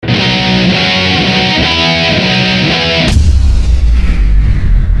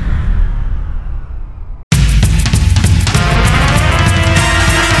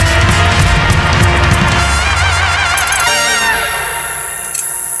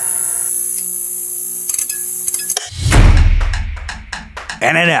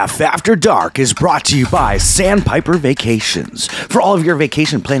NNF After Dark is brought to you by Sandpiper Vacations. For all of your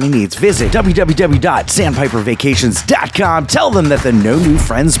vacation planning needs, visit www.sandpipervacations.com. Tell them that the No New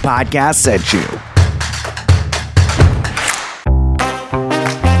Friends podcast sent you.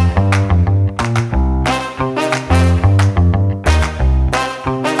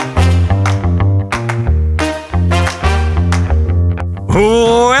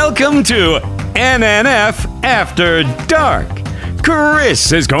 Welcome to NNF After Dark.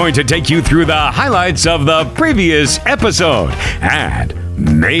 Chris is going to take you through the highlights of the previous episode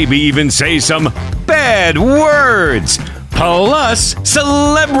and maybe even say some bad words, plus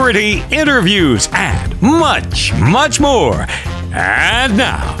celebrity interviews and much, much more. And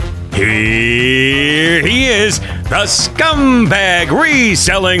now, here he is, the scumbag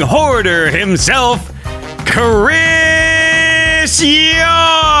reselling hoarder himself, Chris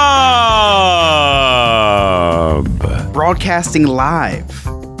Yob. Broadcasting live.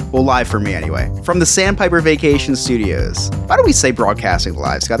 Well, live for me anyway. From the Sandpiper Vacation Studios. Why do we say broadcasting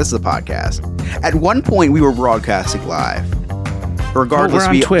live, Scott? This is a podcast. At one point, we were broadcasting live. Regardless, we're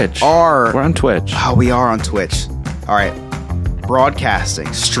on Twitch. We're on Twitch. Oh, we are on Twitch. All right.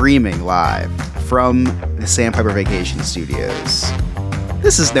 Broadcasting, streaming live from the Sandpiper Vacation Studios.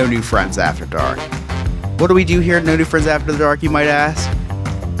 This is No New Friends After Dark. What do we do here at No New Friends After Dark, you might ask?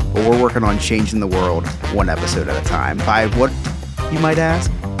 Well, we're working on changing the world one episode at a time. By what, you might ask?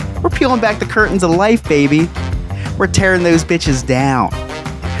 We're peeling back the curtains of life, baby. We're tearing those bitches down.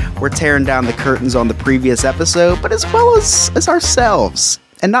 We're tearing down the curtains on the previous episode, but as well as ourselves.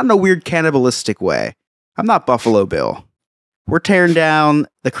 And not in a weird cannibalistic way. I'm not Buffalo Bill. We're tearing down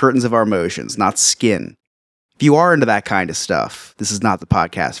the curtains of our emotions, not skin. If you are into that kind of stuff, this is not the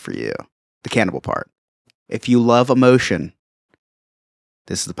podcast for you. The cannibal part. If you love emotion,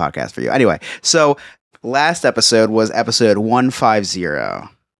 this is the podcast for you. Anyway, so last episode was episode 150.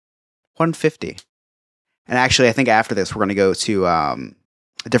 150. And actually, I think after this, we're going to go to a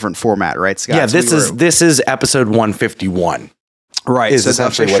different format, right, Scott? Yeah, this is episode 151. Right. Is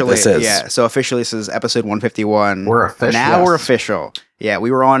essentially what this is. Yeah, so officially this is episode 151. We're official. Now we're official. Yeah, we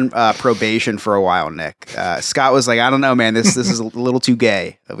were on probation for a while, Nick. Scott was like, I don't know, man, this is a little too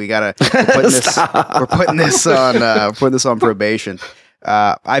gay. We're putting this on probation.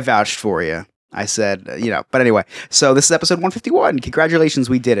 I vouched for you. I said, but anyway, so this is episode 151. Congratulations,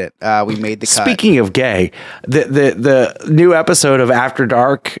 we did it. We made the cut. Speaking of gay, the new episode of After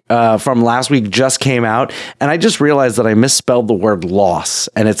Dark from last week just came out, and I just realized that I misspelled the word loss,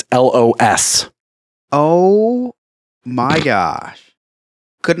 and it's LOS. Oh my gosh.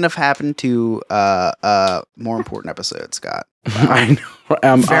 Couldn't have happened to a more important episode, Scott. I know.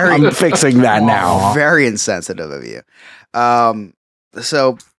 I'm fixing that now. Very insensitive of you.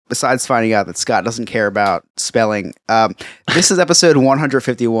 So besides finding out that Scott doesn't care about spelling, this is episode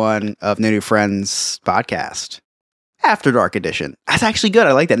 151 of No New Friends podcast, After Dark edition. That's actually good.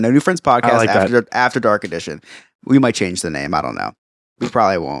 I like that. No New Friends podcast, After Dark edition. We might change the name. I don't know. We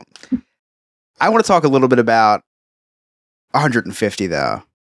probably won't. I want to talk a little bit about 150 though.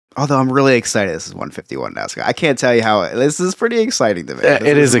 Although I'm really excited. This is 151 now, Scott. I can't tell you how this is pretty exciting to me.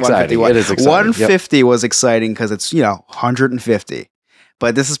 It is exciting. 150 was exciting because it's 150.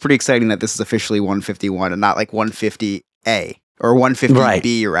 But this is pretty exciting that this is officially 151 and not like 150A or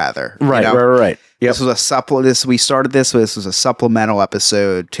 150B rather. Right. Yep. This was we started this. So this was a supplemental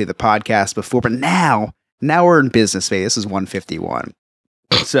episode to the podcast before, but now we're in business phase. This is 151.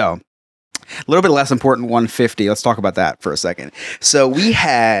 So a little bit less important 150. Let's talk about that for a second. So we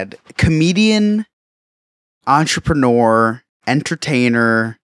had comedian, entrepreneur,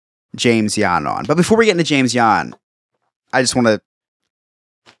 entertainer, James Yan on. But before we get into James Yan, I just want to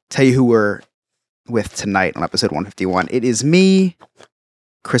tell you who we're with tonight on episode 151. It is me,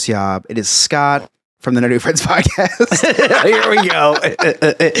 Chris Yob. It is Scott from the No New Friends podcast. Here we go.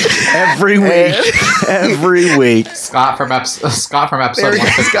 Every week. Scott from episode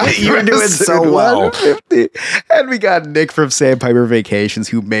 150. You're doing so well. 150. And we got Nick from Sandpiper Vacations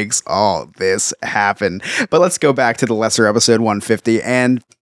who makes all this happen. But let's go back to the lesser episode 150. And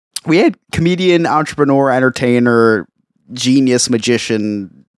we had comedian, entrepreneur, entertainer, genius,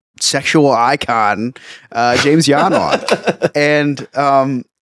 magician, sexual icon, James Yan on. And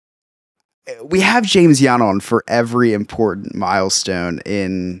we have James Yan on for every important milestone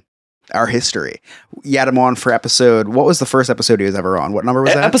in our history. You had him on for episode. What was the first episode he was ever on? What number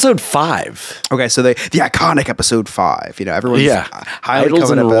was that? Episode 5. Okay, so the iconic episode 5. You know, everyone's highly Idols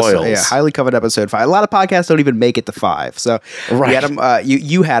coveted and episode. Royals. Yeah, highly coveted episode 5. A lot of podcasts don't even make it to 5. So we had him.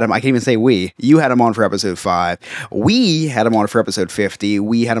 You had him. I can't even say we. You had him on for episode 5. We had him on for episode 50.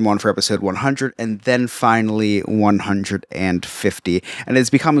 We had him on for episode 100, and then finally 150. And it's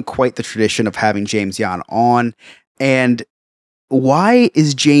become quite the tradition of having James Yan on. And why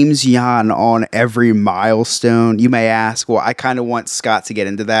is James Yan on every milestone? You may ask. Well, I kind of want Scott to get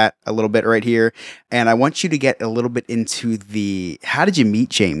into that a little bit right here. And I want you to get a little bit into how did you meet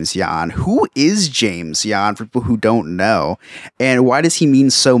James Yan? Who is James Yan for people who don't know? And why does he mean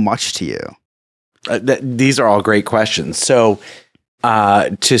so much to you? These are all great questions. So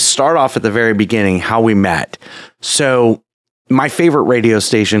to start off at the very beginning, how we met. So my favorite radio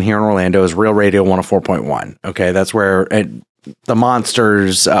station here in Orlando is Real Radio 104.1. Okay, that's where the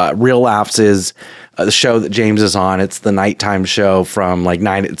Monsters, Real Laughs is the show that James is on. It's the nighttime show from like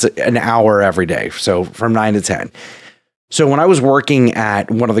 9. It's an hour every day. So from 9 to 10. So when I was working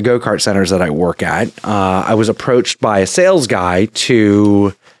at one of the go-kart centers that I work at, I was approached by a sales guy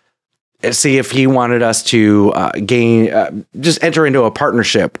to see if he wanted us to just enter into a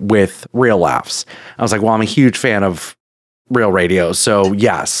partnership with Real Laughs. I was like, well, I'm a huge fan of Real Radio, so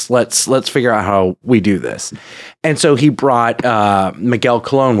yes, let's figure out how we do this. And so he brought Miguel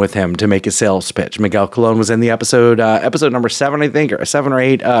Colon with him to make a sales pitch. Miguel Colon was in the episode number 7, I think, or 7 or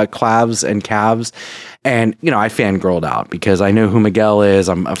 8, Clavs and Calves. And, you know, I fangirled out because I know who Miguel is.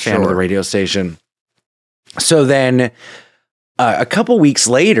 I'm a fan of the radio station. So then a couple weeks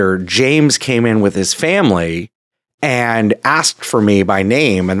later, James came in with his family and asked for me by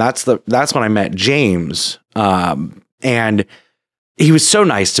name. And that's when I met James. And he was so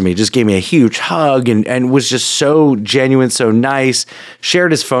nice to me, just gave me a huge hug and was just so genuine, so nice,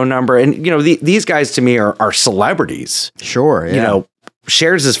 shared his phone number. And, you know, these guys to me are celebrities. Sure. Yeah. You know,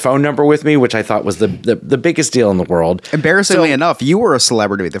 shares his phone number with me, which I thought was the biggest deal in the world. Embarrassingly enough, you were a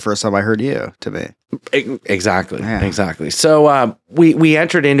celebrity the first time I heard you to me. Exactly. Yeah. Exactly. So we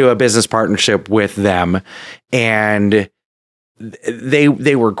entered into a business partnership with them, and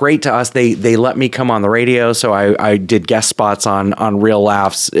they were great to us. They let me come on the radio. So I did guest spots on Real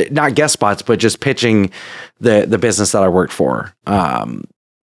Laughs, not guest spots, but just pitching the business that I worked for,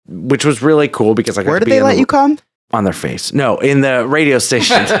 which was really cool because I got Where to did be they let you come? On their face. No, in the radio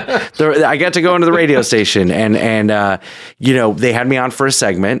station. I got to go into the radio station and you know, they had me on for a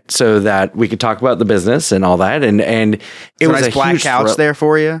segment so that we could talk about the business and all that. And it was a a black huge couch there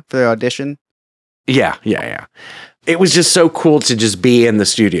for you for the audition. Yeah. It was just so cool to just be in the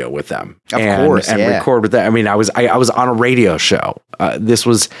studio with them, and record with them. I mean, I was on a radio show. This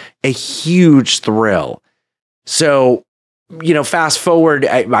was a huge thrill. So, you know, fast forward,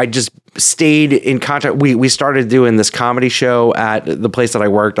 I just stayed in contact. We started doing this comedy show at the place that I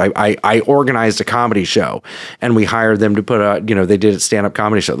worked. I organized a comedy show, and we hired them to put they did a stand-up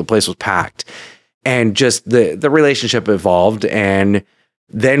comedy show. The place was packed, and just the relationship evolved. And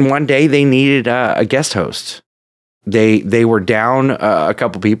then one day they needed a guest host. They were down a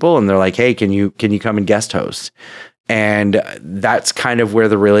couple people, and they're like, hey, can you come and guest host? And that's kind of where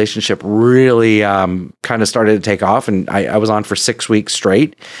the relationship really kind of started to take off. And I was on for 6 weeks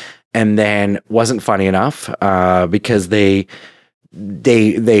straight, and then wasn't funny enough because they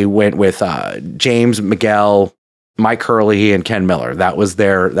went with James, Miguel, Mike Hurley, and Ken Miller. That was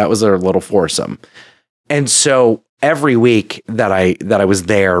their little foursome. And so every week that I was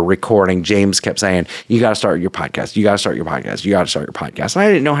there recording, James kept saying, you got to start your podcast. You got to start your podcast. You got to start your podcast. And I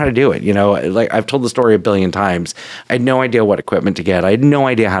didn't know how to do it. You know, like I've told the story a billion times. I had no idea what equipment to get. I had no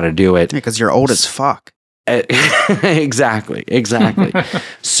idea how to do it. Because you're old as fuck. Exactly.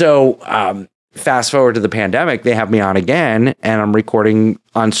 So, fast forward to the pandemic, they have me on again, and I'm recording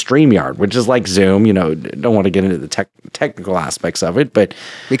on StreamYard, which is like Zoom. You know, don't want to get into the technical aspects of it, but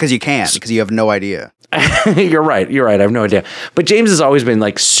because you can't, because you have no idea. You're right. I have no idea. But James has always been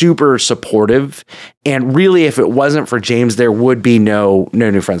like super supportive, and really, if it wasn't for James, there would be no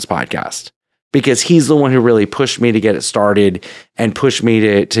New Friends podcast, because he's the one who really pushed me to get it started and pushed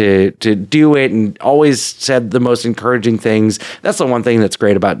me to do it, and always said the most encouraging things. That's the one thing that's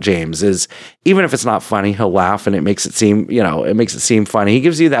great about James is even if it's not funny, he'll laugh, and it makes it seem funny. He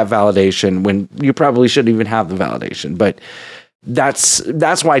gives you that validation when you probably shouldn't even have the validation. But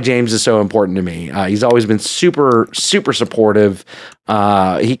that's why James is so important to me. He's always been super, super supportive.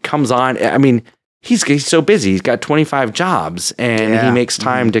 He comes on. I mean, he's so busy. He's got 25 jobs, and he makes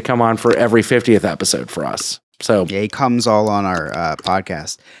time to come on for every 50th episode for us. So yeah, he comes all on our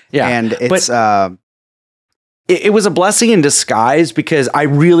podcast. Yeah, and it was a blessing in disguise because I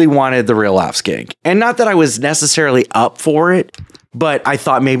really wanted the Real Laughs gig. And not that I was necessarily up for it, but I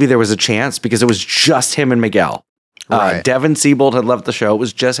thought maybe there was a chance because it was just him and Miguel. Right. Devin Siebold had left the show. It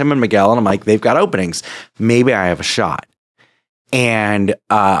was just him and Miguel. And I'm like, they've got openings. Maybe I have a shot. And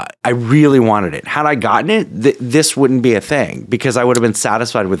I really wanted it. Had I gotten it, this wouldn't be a thing because I would have been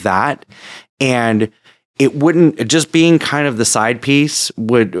satisfied with that. And it wouldn't, just being kind of the side piece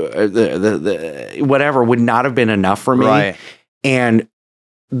would, whatever, would not have been enough for me. Right. And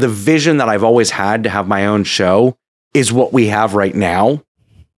the vision that I've always had to have my own show is what we have right now.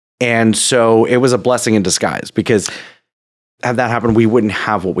 And so it was a blessing in disguise because had that happened, we wouldn't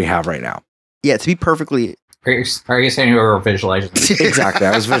have what we have right now. Yeah, to be perfectly... Are you saying you were visualizing? Exactly.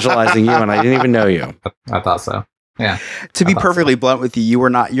 I was visualizing you and I didn't even know you. I thought so. Yeah. To be perfectly blunt with you, you're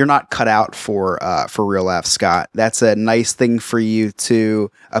not cut out for Real Laughs, Scott. That's a nice thing for you to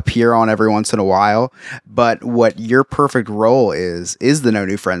appear on every once in a while. But what your perfect role is the No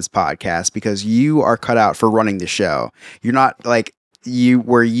New Friends podcast because you are cut out for running the show. You're not like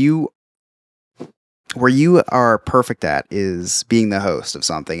where you are perfect at is being the host of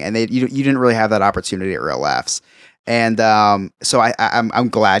something, and you didn't really have that opportunity at Real Laughs. And so I'm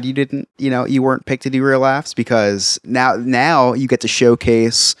glad you didn't, you weren't picked to do Real Laughs because now you get to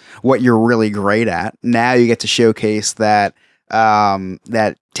showcase what you're really great at. Now you get to showcase that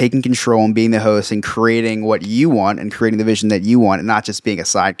taking control and being the host and creating what you want and creating the vision that you want and not just being a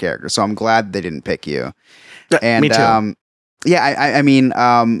side character. So I'm glad they didn't pick you. And me too. I mean,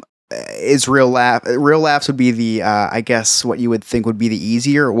 is Real Laughs would be the, I guess what you would think would be the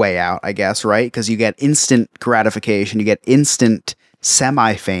easier way out, I guess, right? Because you get instant gratification, you get instant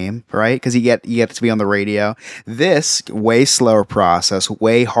semi-fame, right? Because you get to be on the radio. This, way slower process,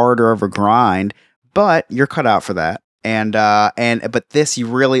 way harder of a grind, but you're cut out for that. But this, you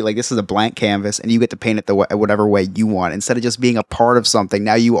really, like, this is a blank canvas and you get to paint it whatever way you want. Instead of just being a part of something,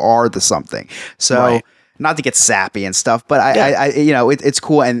 now you are the something. So... Right. Not to get sappy and stuff, but it's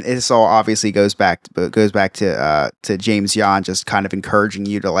cool, and this all obviously goes back to James Yan just kind of encouraging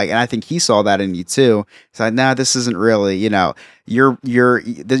you to, like, and I think he saw that in you too. So nah, this isn't really, you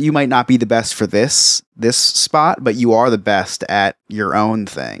might not be the best for this spot, but you are the best at your own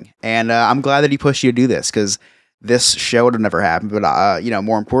thing, and I'm glad that he pushed you to do this because this show would have never happened, but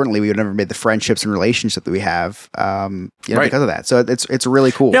more importantly, we would have never made the friendships and relationship that we have, right. Because of that. So it's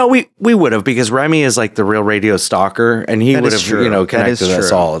really cool. No, we would have because Remy is like the real radio stalker, and he would have connected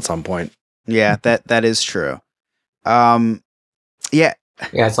us all at some point. Yeah, that is true. Yeah. Yeah,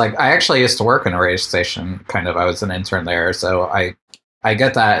 it's like I actually used to work in a radio station. Kind of, I was an intern there, so I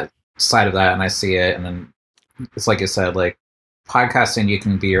get that side of that, and I see it, and then it's like you said, like podcasting, you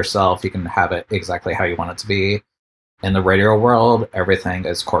can be yourself, you can have it exactly how you want it to be. In the radio world, everything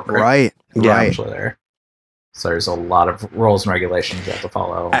is corporate. Right. There. So there's a lot of rules and regulations you have to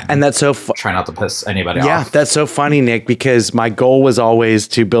follow. And that's so try not to piss anybody off. Yeah, that's so funny, Nick, because my goal was always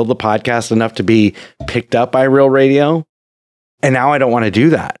to build the podcast enough to be picked up by real radio. And now I don't want to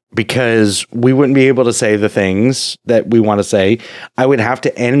do that because we wouldn't be able to say the things that we want to say. I would have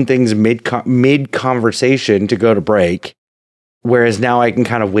to end things mid conversation to go to break. Whereas now I can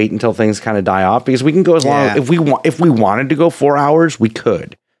kind of wait until things kind of die off because we can go as long if we wanted to go 4 hours, we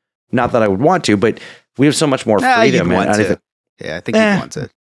could. Not that I would want to, but we have so much more freedom. I think you'd want to.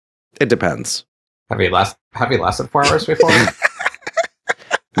 It depends. Have you lasted 4 hours before?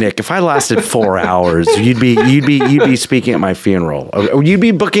 Nick, if I lasted 4 hours, you'd be speaking at my funeral. Or you'd be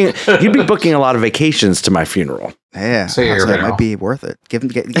booking a lot of vacations to my funeral. Yeah, so it might be worth it. Give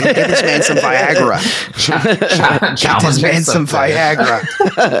this man some Viagra. Give this man some Viagra.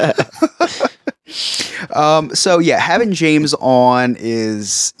 So yeah, having James on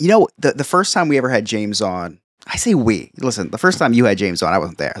is, the first time we ever had James on. I say we. Listen, the first time you had James on, I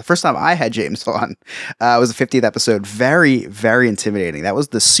wasn't there. The first time I had James on was the 50th episode. Very, very intimidating. That was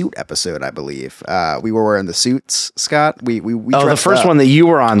the suit episode, I believe. We were wearing the suits, Scott. We the first one that you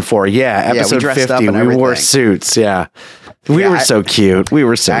were on for, episode 50. We wore suits, yeah. We were so cute. We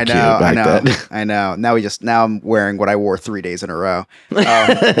were so cute back then. I know. Now I'm wearing what I wore 3 days in a row.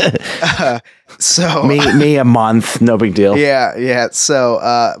 So me a month, no big deal. Yeah.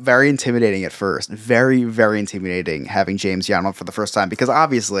 So very intimidating at first. Very, very intimidating having James Yan on for the first time because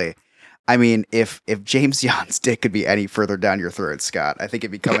obviously, I mean, if James Yan's dick could be any further down your throat, Scott, I think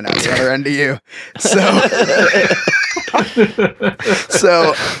it'd be coming out the other end of you.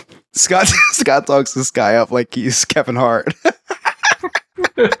 So Scott talks this guy up like he's Kevin Hart.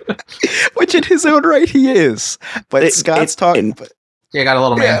 Which in his own right he is. But Scott's talking. You got a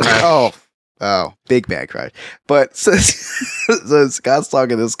little man crush. Oh, big man crush. But so Scott's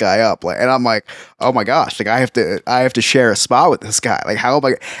talking this guy up, like, and I'm like, oh my gosh, like I have to share a spot with this guy. Like, how am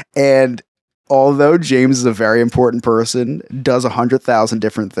I? And although James is a very important person, does 100,000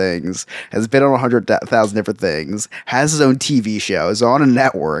 different things, has been on 100,000 different things, has his own TV show, is on a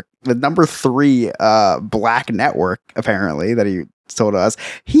network, the number 3 black network apparently that he told us.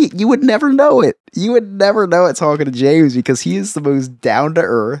 You would never know it. You would never know it talking to James because he is the most down to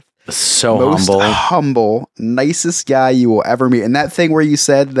earth. So most humble, nicest guy you will ever meet. And that thing where you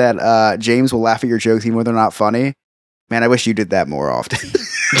said that James will laugh at your jokes even when they're not funny, man, I wish you did that more often.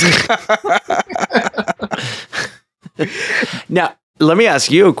 Now, let me ask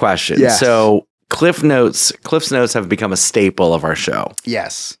you a question. Yes. So, Cliff Notes have become a staple of our show.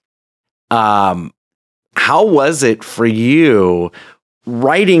 Yes. How was it for you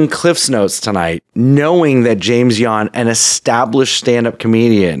writing Cliff's Notes tonight, knowing that James Yon, an established stand-up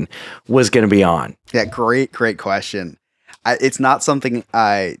comedian, was going to be on? Yeah, great question. It's not something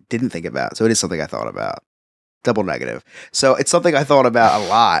I didn't think about, so it is something I thought about. Double negative. So it's something I thought about a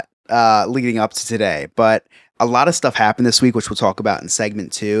lot leading up to today, but a lot of stuff happened this week, which we'll talk about in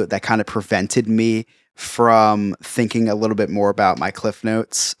segment 2, that kind of prevented me from thinking a little bit more about my Cliff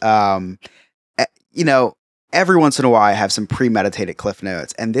Notes. Every once in a while I have some premeditated Cliff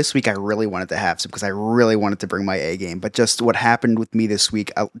Notes, and this week I really wanted to have some because I really wanted to bring my A game, but just what happened with me this week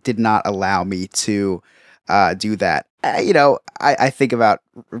did not allow me to do that. I think about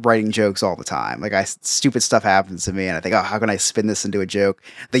writing jokes all the time. Like stupid stuff happens to me and I think, oh, how can I spin this into a joke?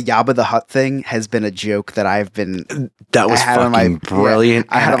 The Jabba the Hutt thing has been a joke that I've been... That was fucking brilliant.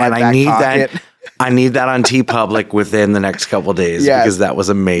 I had on my back pocket. I need that on TeePublic within the next couple days because that was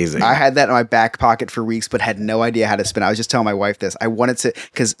amazing. I had that in my back pocket for weeks, but had no idea how to spin. I was just telling my wife this. I wanted to,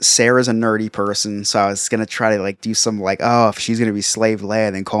 because Sarah's a nerdy person, so I was gonna try to do some if she's gonna be Slave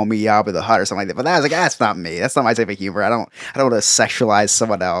Leia, then call me Jabba the Hutt or something like that. But I was like, that's not me. That's not my type of humor. I don't want to sexualize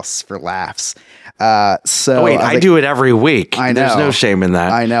someone else for laughs. I do it every week. I know. There's no shame in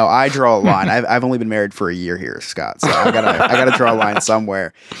that. I know. I draw a line. I've only been married for a year here, Scott. So I gotta draw a line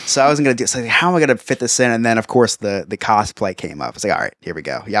somewhere. So I wasn't gonna do. So how am I gonna fit this in? And then of course the cosplay came up. I was like, all right, here we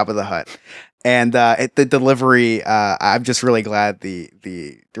go, Jabba the Hutt. And the delivery, I'm just really glad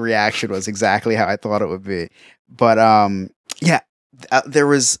the reaction was exactly how I thought it would be. But I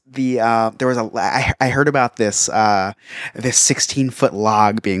heard about this 16-foot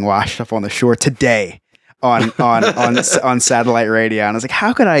log being washed up on the shore today on satellite radio, and I was like,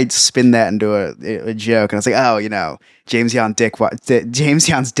 how could I spin that into a joke? And I was like, oh, James Yon's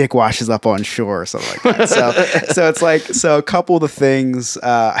dick washes up on shore or something like that. So it's like, a couple of the things,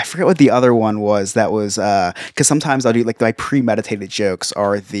 I forget what the other one was. That was because sometimes I'll do my premeditated jokes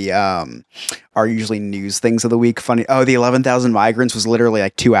are usually news things of the week. Funny. Oh, the 11,000 migrants was literally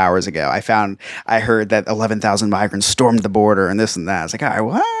 2 hours ago. I heard that 11,000 migrants stormed the border and this and that. I was like, all right,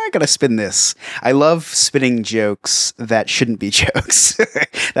 well, I gotta spin this. I love spinning jokes that shouldn't be jokes.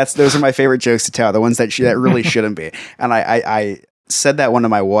 Those are my favorite jokes to tell. The ones that really shouldn't be. And I said that one to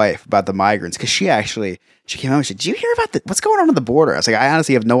my wife about the migrants because she came out and she said, "Did you hear about what's going on the border?" I was like, "I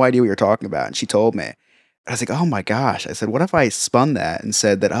honestly have no idea what you're talking about." And she told me. I was like, oh my gosh. I said, what if I spun that and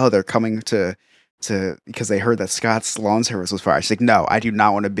said that, they're coming to because they heard that Scott's lawn service was fired. She's like, no, I do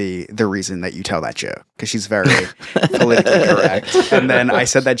not want to be the reason that you tell that joke, because she's very politically correct. And then I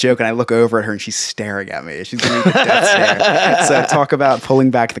said that joke and I look over at her and she's staring at me. She's giving me the death stare. So talk about pulling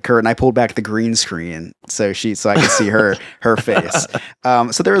back the curtain. I pulled back the green screen so I could see her face.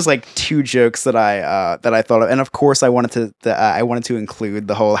 So there was 2 jokes that I thought of, and of course I wanted to include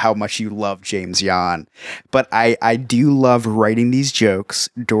the whole how much you love James Yon, but I do love writing these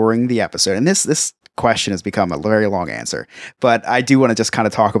jokes during the episode, and this question has become a very long answer, but I do want to just kind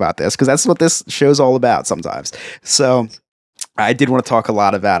of talk about this because that's what this show's all about sometimes. So I did want to talk a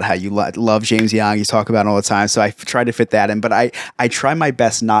lot about how you love James Yon. You talk about it all the time. So I tried to fit that in, but I try my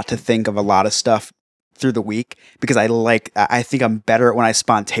best not to think of a lot of stuff through the week because I think I'm better at when I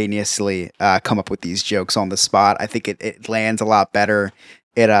spontaneously come up with these jokes on the spot. I think it lands a lot better.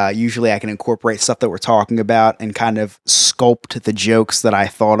 Usually I can incorporate stuff that we're talking about and kind of sculpt the jokes that I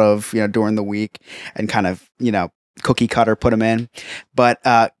thought of, during the week and kind of, cookie cutter put them in. But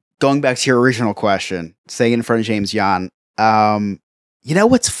going back to your original question, staying in front of James Yon,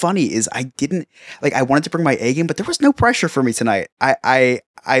 what's funny is I wanted to bring my A game, but there was no pressure for me tonight.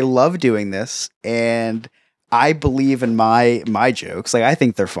 I love doing this and I believe in my jokes. I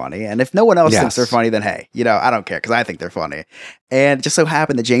think they're funny. And if no one else thinks they're funny, then hey, I don't care because I think they're funny. And it just so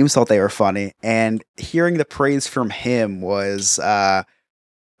happened that James thought they were funny. And hearing the praise from him was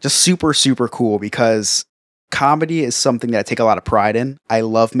just super, super cool because comedy is something that I take a lot of pride in. I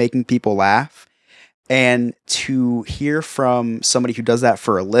love making people laugh. And to hear from somebody who does that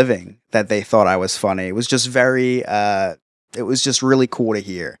for a living that they thought I was funny, it was just it was just really cool to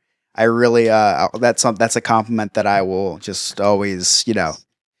hear. I really, that's a compliment that I will just always,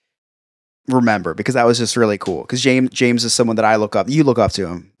 remember, because that was just really cool. Because James is someone that I look up. You look up to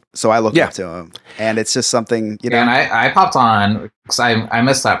him, so I look up to him, and it's just something, Yeah, and I popped on because I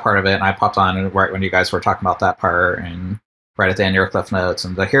missed that part of it, and I popped on right when you guys were talking about that part, and right at the end of your cliff notes,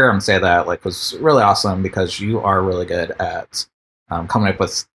 and to hear him say that was really awesome, because you are really good at coming up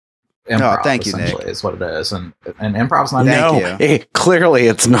with improv. Thank you, essentially, Nick. Is what it is, and improv's not. Clearly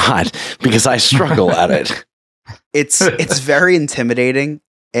it's not, because I struggle at it. It's very intimidating,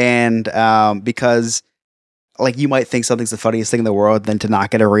 and because you might think something's the funniest thing in the world, then to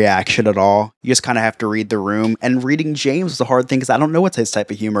not get a reaction at all, you just kind of have to read the room. And reading James was a hard thing, because I don't know what his type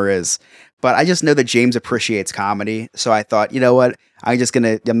of humor is, but I just know that James appreciates comedy. So I thought, you know what, I'm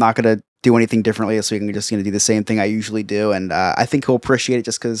not gonna do anything differently this week. I'm just gonna do the same thing I usually do, and I think he'll appreciate it,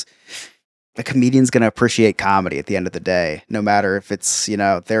 just because a comedian's gonna appreciate comedy at the end of the day, no matter if it's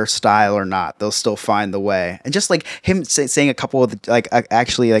their style or not. They'll still find the way. And just like him saying a couple of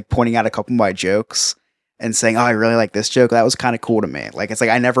actually pointing out a couple of my jokes and saying, "Oh, I really like this joke," that was kind of cool to me. It's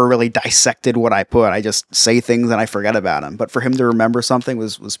I never really dissected what I put. I just say things and I forget about them. But for him to remember something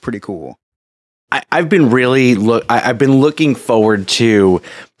was pretty cool. I've been looking forward to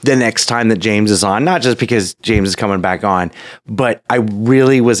the next time that James is on, not just because James is coming back on, but I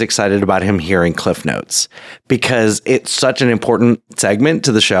really was excited about him hearing Cliff Notes, because it's such an important segment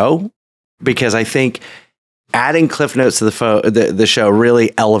to the show, because I think adding Cliff Notes to the show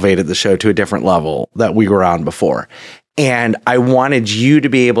really elevated the show to a different level that we were on before. And I wanted you to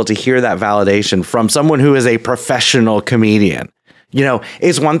be able to hear that validation from someone who is a professional comedian.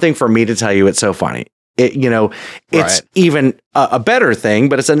 It's one thing for me to tell you it's so funny. It's even a better thing,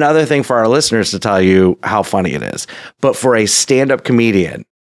 but it's another thing for our listeners to tell you how funny it is. But for a stand-up comedian,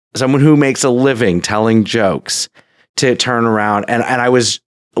 someone who makes a living telling jokes, to turn around, and I was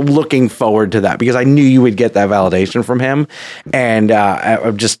looking forward to that, because I knew you would get that validation from him. And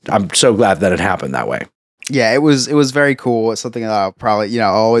I'm so glad that it happened that way. Yeah, it was very cool. It's something that I'll probably,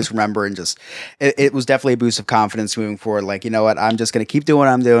 I'll always remember, and just, it was definitely a boost of confidence moving forward. You know what, I'm just going to keep doing what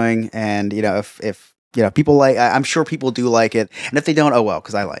I'm doing. And, if people I'm sure people do like it. And if they don't, oh well,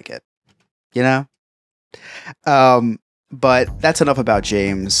 because I like it, but that's enough about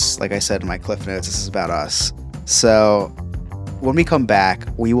James. Like I said in my Cliff Notes, this is about us. So when we come back,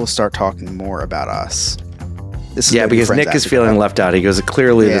 we will start talking more about us. Because Nick is feeling left out. He goes,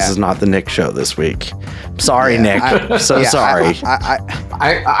 clearly this is not the Nick show this week. Sorry, Nick. Sorry.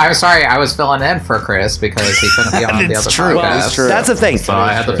 I'm sorry. I was filling in for Chris because he couldn't be on the other podcast. True. That's the thing. So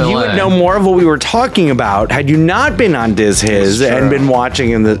I had to fill in. You would know more of what we were talking about had you not been on Diz His and been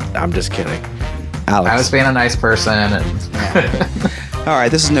watching I'm just kidding. Alex. I was being a nice person. And All right,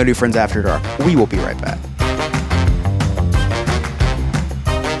 this is No New Friends After Dark. We will be right back.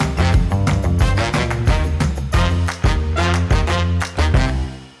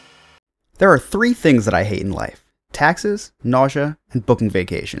 There are 3 things that I hate in life: taxes, nausea, and booking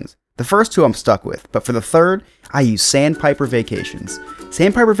vacations. The first 2 I'm stuck with, but for the third, I use Sandpiper Vacations.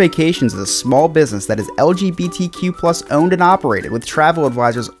 Sandpiper Vacations is a small business that is LGBTQ+ owned and operated, with travel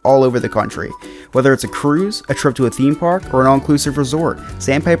advisors all over the country. Whether it's a cruise, a trip to a theme park, or an all-inclusive resort,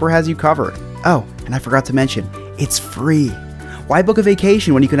 Sandpiper has you covered. Oh, and I forgot to mention, it's free. Why book a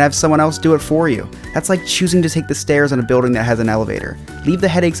vacation when you can have someone else do it for you? That's like choosing to take the stairs in a building that has an elevator. Leave the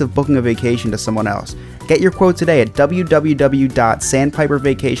headaches of booking a vacation to someone else. Get your quote today at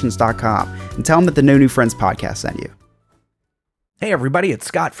www.sandpipervacations.com and tell them that the No New Friends podcast sent you. Hey everybody, it's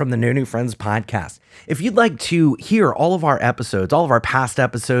Scott from the No New Friends podcast. If you'd like to hear all of our episodes, all of our past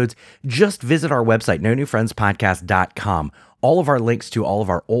episodes, just visit our website, nonewfriendspodcast.com. All of our links to all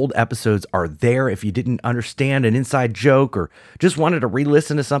of our old episodes are there. If you didn't understand an inside joke or just wanted to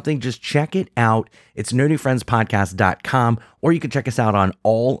re-listen to something, just check it out. It's nonewfriendspodcast.com, or you can check us out on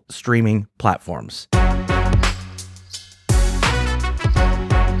all streaming platforms.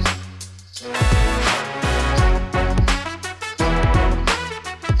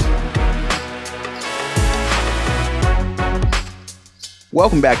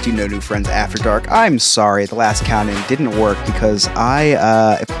 Welcome back to No New Friends After Dark. I'm sorry, the last count-in didn't work because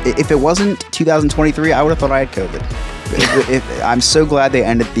if it wasn't 2023, I would have thought I had COVID. I'm so glad they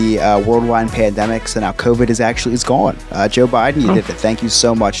ended the worldwide pandemic, so now COVID is gone. Joe Biden, you did it. Thank you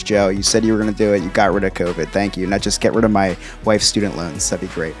so much, Joe. You said you were going to do it. You got rid of COVID. Thank you. Not just get rid of my wife's student loans. That'd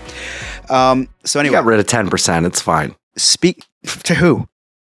be great. So anyway. You got rid of 10%. It's fine. Speak to who?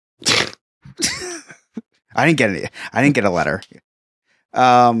 I didn't get any. I didn't get a letter.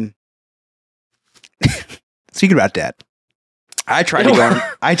 Speaking about debt, I tried to go.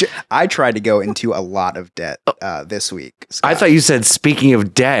 I tried to go into a lot of debt this week. Scott. I thought you said speaking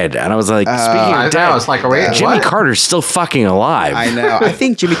of dead, and I was like, speaking of dead, it's like, Jimmy what? Carter's still fucking alive. I know. I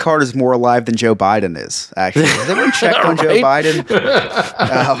think Jimmy Carter's more alive than Joe Biden is. Actually, has anyone checked on Joe Biden?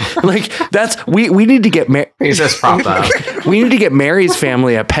 Like we need to get He's just propped up. we need to get Mary's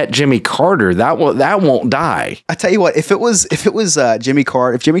family a pet Jimmy Carter. That won't die. I tell you what, if it was Jimmy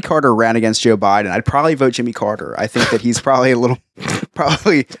Carter, if Jimmy Carter ran against Joe Biden, I'd probably vote Jimmy Carter. I think that he's probably a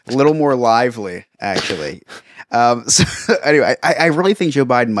little more lively, actually. So anyway, I really think Joe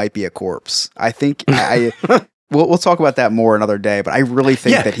Biden might be a corpse. I think we'll talk about that more another day, but I really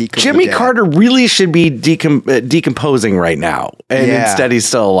think that he could. Jimmy Carter really should be decomposing right now, and instead he's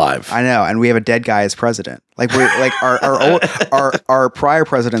still alive. I know, and we have a dead guy as president. Like our prior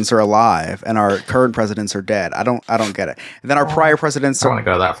presidents are alive, and our current presidents are dead. I don't get it. And then our prior presidents I want to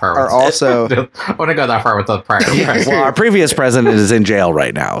go that far. are also. I want to go that far with the prior president. Well, our previous president is in jail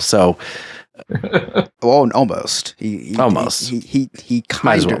right now, so Well, almost. He Almost. He might as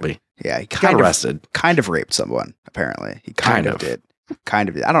kind well of be. Yeah, he Got arrested. kind of raped someone. Apparently, he kind of did. Kind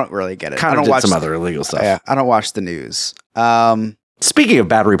of did. I don't really get it. Kind I of don't did watch some other illegal stuff. Yeah, I don't watch the news. Speaking of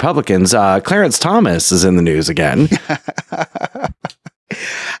bad Republicans, Clarence Thomas is in the news again.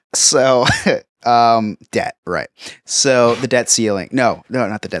 So, debt, right? So the debt ceiling. No,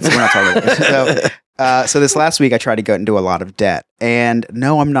 not the debt. We're not talking about it. So this last week I tried to get into a lot of debt, and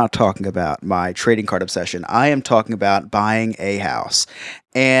no, I'm not talking about my trading card obsession. I am talking about buying a house.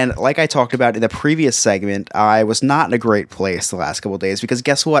 And like I talked about in the previous segment, I was not in a great place the last couple of days because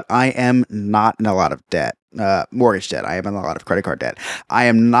guess what? I am not in a lot of debt, mortgage debt. I am in a lot of credit card debt. I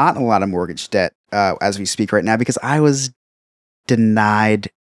am not in a lot of mortgage debt as we speak right now because I was denied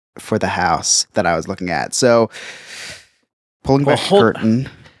for the house that I was looking at. So pulling back the curtain.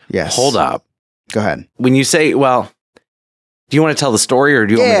 Yes. Hold up. Go ahead. When you say, well, do you want to tell the story or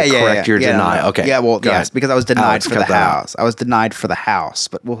do you want me to correct your denial? No. Okay. Yeah, well, Go yes, ahead. because I was denied for the cut that out. house. I was denied for the house,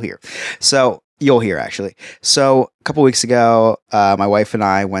 but we'll hear. So you'll hear, actually. So a couple weeks ago, my wife and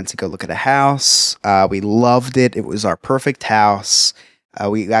I went to go look at a house. We loved it. It was our perfect house.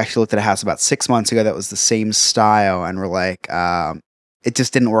 We actually looked at a house about 6 months ago that was the same style, and we're like, it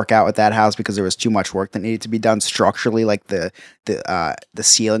just didn't work out with that house because there was too much work that needed to be done structurally, like the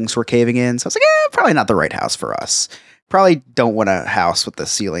ceilings were caving in. So I was like, probably not the right house for us. Probably don't want a house with the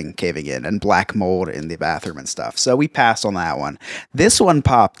ceiling caving in and black mold in the bathroom and stuff. So we passed on that one. This one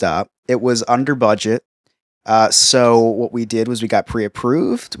popped up. It was under budget. So what we did was we got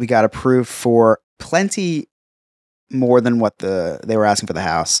pre-approved. We got approved for plenty more than what they were asking for the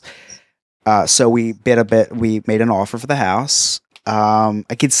house. So we bid a bit. We made an offer for the house. A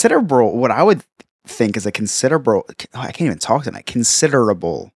considerable, what I would think is a considerable, I can't even talk tonight.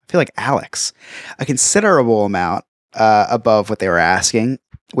 Considerable. I feel like Alex. A considerable amount above what they were asking,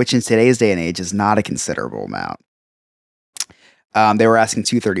 which in today's day and age is not a considerable amount. They were asking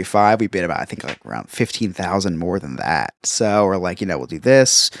 $235. We bid about, I think, like around $15,000 more than that. So we're like, we'll do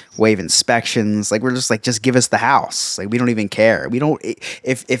this, waive inspections. Like we're just like, just give us the house. Like we don't even care. We don't.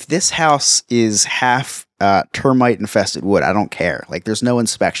 If this house is half termite infested wood, I don't care. Like there's no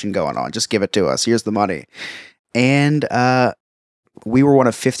inspection going on. Just give it to us. Here's the money. And we were one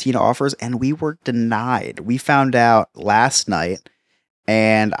of 15 offers, and we were denied. We found out last night.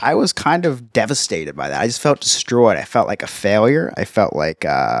 And I was kind of devastated by that. I just felt destroyed. I felt like a failure. I felt like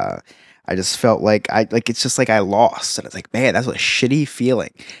it's just like I lost. And it's like, man, that's a shitty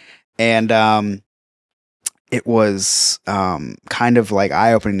feeling. And it was kind of like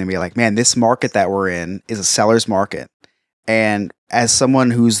eye-opening to me. Like, man, this market that we're in is a seller's market. And as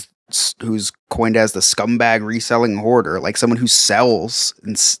someone who's coined as the scumbag reselling hoarder, like someone who sells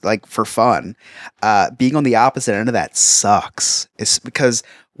and like for fun, being on the opposite end of that sucks. It's because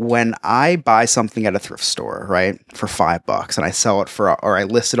when I buy something at a thrift store, right, for $5 and I sell it or I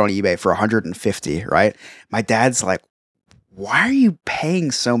list it on eBay for $150, right? My dad's like, why are you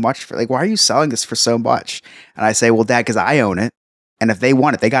paying so much for, like, why are you selling this for so much? And I say, well, Dad, because I own it. And if they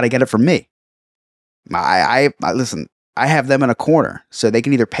want it, they got to get it from me. I listen, I have them in a corner, so they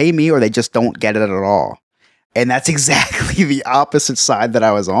can either pay me or they just don't get it at all. And that's exactly the opposite side that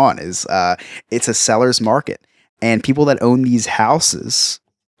I was on. Is it's a seller's market, and people that own these houses,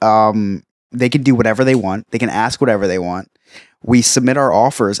 they can do whatever they want. They can ask whatever they want. We submit our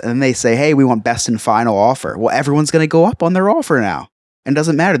offers, and then they say, "Hey, we want best and final offer." Well, everyone's going to go up on their offer now, and it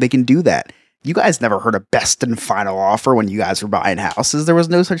doesn't matter. They can do that. You guys never heard of best and final offer when you guys were buying houses. There was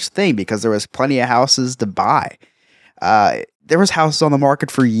no such thing because there was plenty of houses to buy. there was houses on the market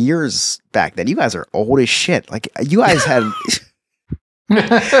for years back then. You guys are old as shit. Like you guys had,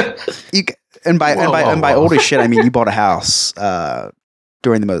 and by old as shit, I mean you bought a house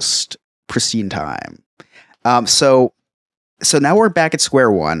during the most pristine time. So now we're back at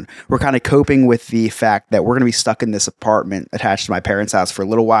square one. We're kind of coping with the fact that we're going to be stuck in this apartment attached to my parents' house for a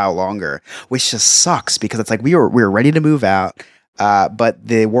little while longer, which just sucks because it's like we were ready to move out, but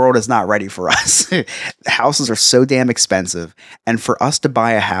the world is not ready for us. Houses are so damn expensive, and for us to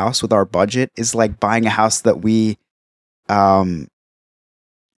buy a house with our budget is like buying a house that we could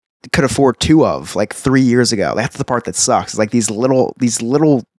afford two of like 3 years ago. That's the part that sucks. It's like these little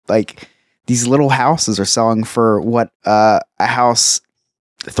houses are selling for what a house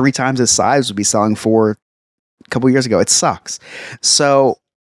 3 times its size would be selling for a couple years ago. It sucks. So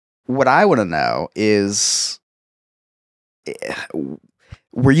what I want to know is,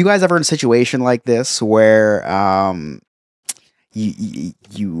 were you guys ever in a situation like this where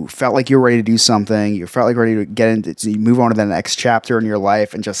you felt like you were ready to do something, you felt like ready to get into, you move on to the next chapter in your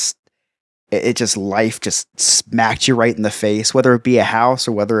life, and life just smacked you right in the face, whether it be a house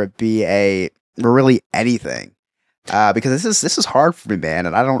or whether it be really anything. Because this is hard for me, man,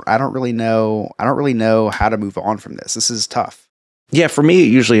 and I don't really know how to move on from this. This is tough. Yeah, for me,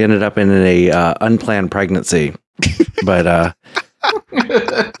 it usually ended up in a unplanned pregnancy, but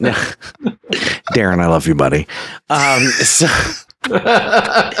Darren, I love you, buddy.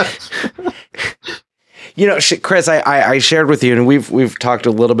 You know, Chris, I shared with you, and we've talked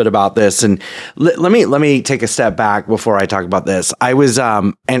a little bit about this, and let me take a step back before I talk about this. I was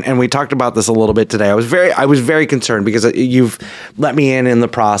and we talked about this a little bit today. I was very concerned because you've let me in the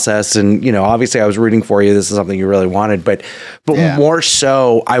process, and you know, obviously I was rooting for you. This is something you really wanted, but yeah. More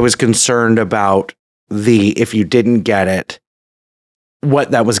so, I was concerned about if you didn't get it,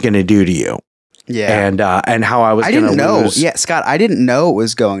 what that was going to do to you. Yeah, and how I was going to lose. Yeah, Scott, I didn't know it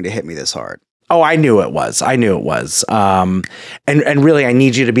was going to hit me this hard. Oh, I knew it was. And really, I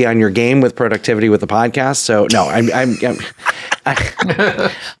need you to be on your game with productivity with the podcast. So no,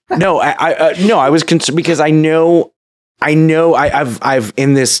 I was concerned because I know I've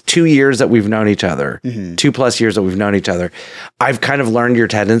in this 2 years that we've known each other, 2+ years that we've known each other, I've kind of learned your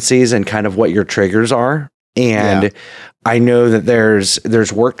tendencies and kind of what your triggers are. And I know that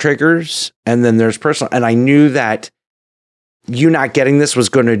there's work triggers and then there's personal, and I knew that you not getting this was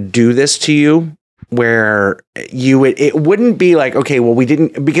going to do this to you, where it wouldn't be like, okay, well, we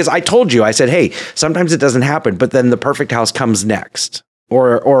didn't, because I told you, I said, hey, sometimes it doesn't happen, but then the perfect house comes next,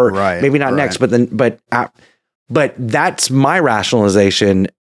 or maybe not next, but that's my rationalization.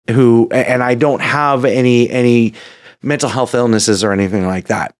 And I don't have any mental health illnesses or anything like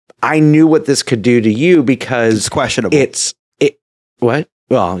that. I knew what this could do to you because it's questionable. What?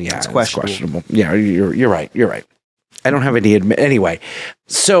 Well, yeah, it's questionable. Yeah, you're right. You're right. I don't have any anyway.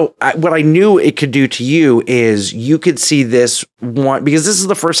 So what I knew it could do to you is you could see this one, because this is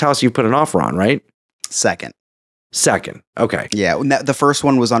the first house you put an offer on, right? Second. Okay. Yeah. The first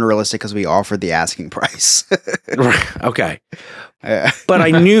one was unrealistic because we offered the asking price. Right. Okay. But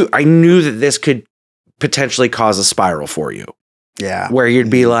I knew that this could potentially cause a spiral for you. Yeah. Where you'd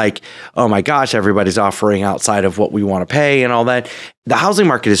be like, oh my gosh, everybody's offering outside of what we want to pay and all that. The housing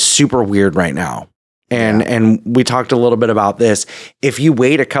market is super weird right now. And we talked a little bit about this. If you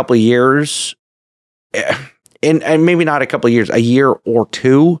wait a couple of years, and maybe not a couple of years, a year or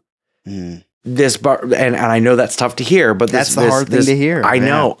two, this and I know that's tough to hear, but that's the hard thing to hear. I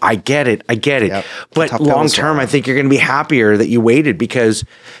know, I get it. Yep. But long term, I think you're going to be happier that you waited because,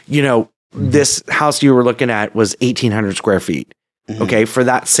 you know, this house you were looking at was 1,800 square feet. Okay, for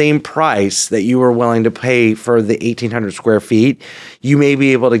that same price that you were willing to pay for the 1,800 square feet, you may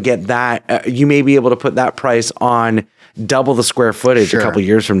be able to get that. You may be able to put that price on double the square footage a couple of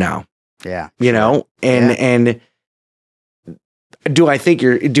years from now. Yeah, you know, and do I think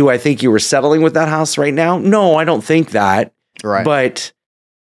you were settling with that house right now? No, I don't think that. Right, but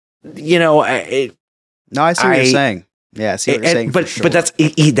you know, I see what you're saying. Yeah, I see what you're saying. But sure. that's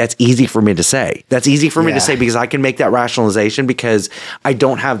easy for me to say. That's easy for me to say because I can make that rationalization because I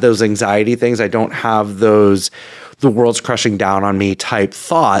don't have those anxiety things. I don't have the world's crushing down on me type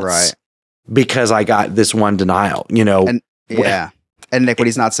thoughts. Right. Because I got this one denial, you know. And and Nick, what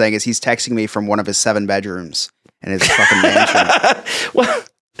he's not saying is he's texting me from one of his 7 bedrooms in his fucking mansion. Well,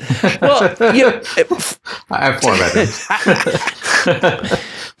 you know, I have 4 bedrooms.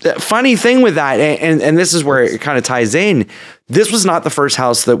 Funny thing with that, and this is where it kind of ties in. This was not the first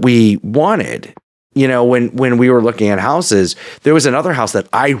house that we wanted. You know, when we were looking at houses, there was another house that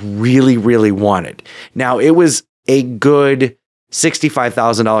I really, really wanted. Now, it was a good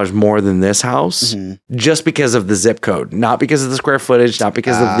 $65,000 more than this house just because of the zip code, not because of the square footage, not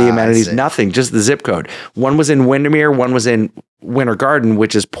because of the amenities, nothing, just the zip code. One was in Windermere, one was in Winter Garden,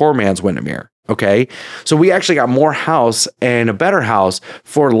 which is poor man's Windermere. Okay. So we actually got more house and a better house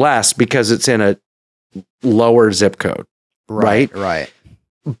for less because it's in a lower zip code. Right.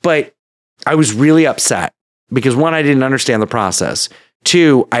 But I was really upset because one, I didn't understand the process.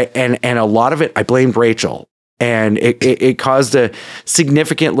 Two, and a lot of it, I blamed Rachel. And it caused a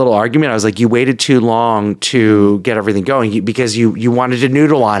significant little argument. I was like, you waited too long to get everything going because you wanted to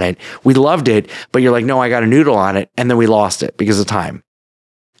noodle on it. We loved it, but you're like, no, I got to noodle on it. And then we lost it because of time.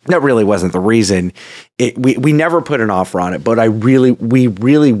 That really wasn't the reason. We never put an offer on it, but we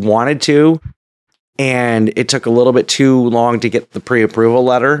really wanted to. And it took a little bit too long to get the pre-approval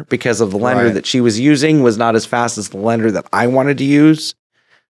letter because of the lender that she was using was not as fast as the lender that I wanted to use.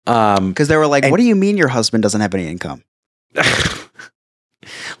 Because they were like, what do you mean your husband doesn't have any income?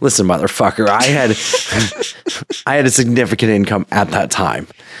 Listen, motherfucker, I had a significant income at that time.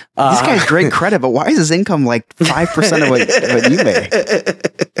 This guy's great credit, but why is his income like 5% of what you make?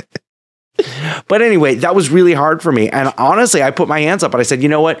 But anyway, that was really hard for me. And honestly, I put my hands up and I said, you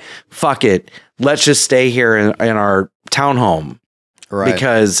know what? Fuck it. Let's just stay here in our townhome. Right.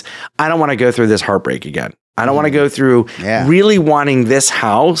 Because I don't want to go through this heartbreak again. I don't want to go through really wanting this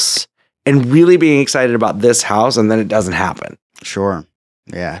house and really being excited about this house, and then it doesn't happen. Sure.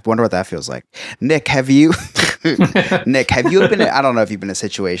 Yeah. I wonder what that feels like. Nick, have you been, I don't know if you've been in a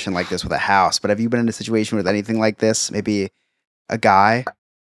situation like this with a house, but have you been in a situation with anything like this? Maybe a guy?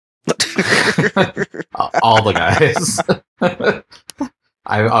 All the guys.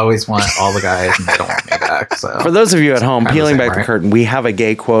 I always want all the guys and they don't want me back. So for those of you at home, peeling back the curtain, we have a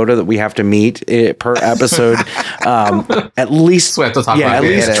gay quota that we have to meet per episode. At least, so we have to talk about at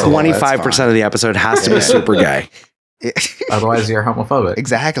least 25% of the episode has to be super gay. Otherwise, you're homophobic.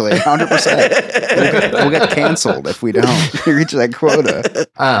 Exactly, 100%. We'll get canceled if we don't reach that quota.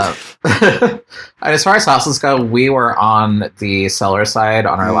 As far as houses go, we were on the seller side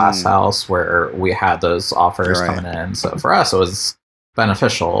on our last house where we had those offers coming in. So for us, it was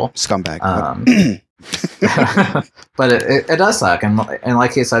beneficial. Scumbag. But it does suck. And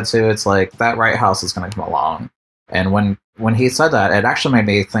like he said, too, it's like that right house is going to come along. And when he said that, it actually made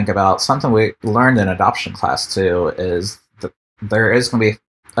me think about something we learned in adoption class, too, is that there is going to be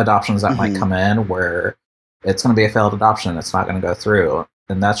adoptions that might come in where it's going to be a failed adoption. It's not going to go through.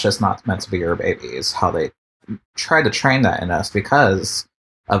 And that's just not meant to be your babies. How they try to train that in us because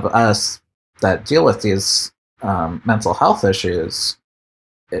of us that deal with these mental health issues.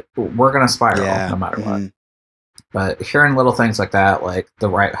 We're going to spiral no matter what. But hearing little things like that, like the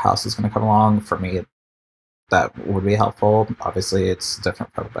right house is going to come along, for me, that would be helpful. Obviously, it's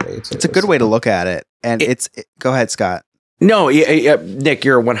different for everybody, too. It's a good way to look at it. And go ahead, Scott. No, Nick,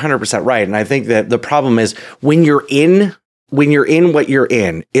 you're 100% right. And I think that the problem is when you're in what you're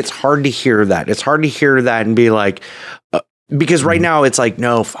in, it's hard to hear that. It's hard to hear that and be like, because right now it's like,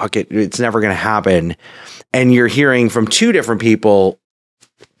 no, fuck it. It's never going to happen. And you're hearing from two different people,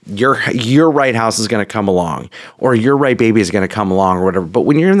 your right house is going to come along or your right baby is going to come along or whatever. But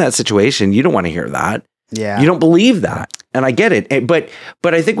when you're in that situation, you don't want to hear that. Yeah. You don't believe that. And I get it. But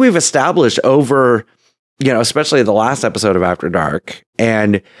I think we've established over, especially the last episode of After Dark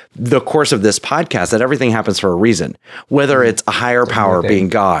and the course of this podcast, that everything happens for a reason, whether it's a higher power being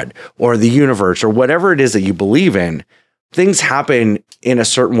God or the universe or whatever it is that you believe in. Things happen in a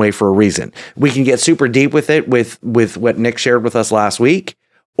certain way for a reason. We can get super deep with it with what Nick shared with us last week,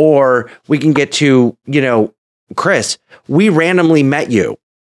 or we can get to, Chris, we randomly met you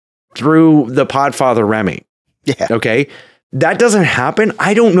through the Podfather Remy. Yeah. Okay. That doesn't happen.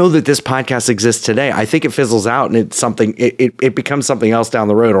 I don't know that this podcast exists today. I think it fizzles out and it's something, it becomes something else down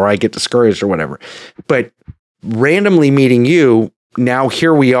the road, or I get discouraged or whatever. But randomly meeting you, now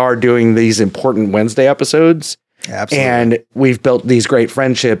here we are doing these important Wednesday episodes. Absolutely. And we've built these great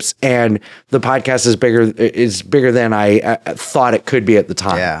friendships, and the podcast is bigger than I thought it could be at the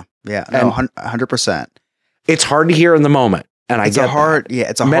time. Yeah. No, 100%. It's hard to hear in the moment. And it's a hard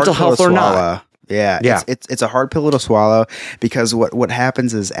mental health pill to or swallow. not. Yeah. It's a hard pill to swallow because what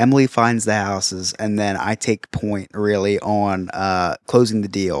happens is Emily finds the houses and then I take point really on closing the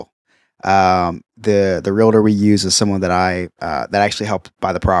deal. The realtor we use is someone that that actually helped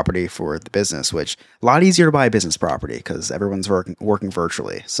buy the property for the business, which a lot easier to buy a business property because everyone's working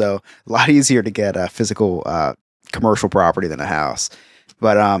virtually. So a lot easier to get a physical commercial property than a house.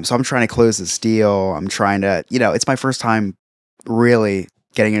 But so I'm trying to close this deal. I'm trying to, it's my first time really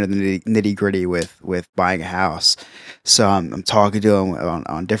getting into the nitty gritty with buying a house. So I'm talking to him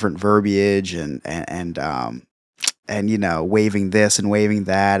on different verbiage and and waving this and waving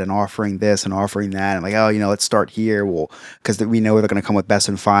that and offering this and offering that, and like, oh, let's start here. Well, because we know they're going to come with best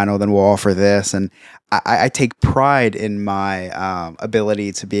and final, then we'll offer this. And I take pride in my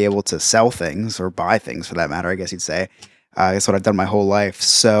ability to be able to sell things or buy things, for that matter, I guess you'd say. That's what I've done my whole life.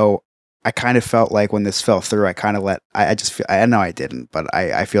 So I kind of felt like when this fell through, I kind of I know I didn't, but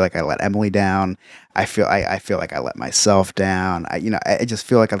I feel like I let Emily down. I feel like I let myself down. I just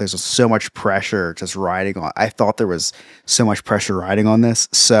feel like there's just so much pressure just riding on. I thought there was so much pressure riding on this.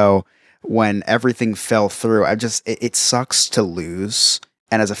 So when everything fell through, it sucks to lose.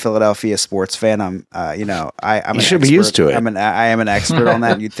 And as a Philadelphia sports fan, I'm you should be used to it. I am an expert on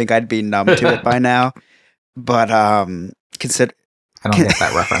that. You'd think I'd be numb to it by now, but consider. I don't get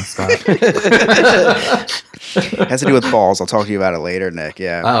that reference, Scott. It has to do with balls. I'll talk to you about it later, Nick.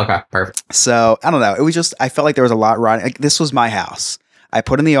 Yeah. Oh, okay. Perfect. So, I don't know. It was just, I felt like there was a lot riding. Like, this was my house. I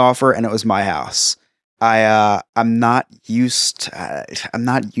put in the offer and it was my house. I'm not used to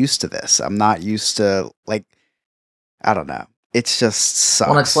this. I'm not used to, like, I don't know. It's just sucks.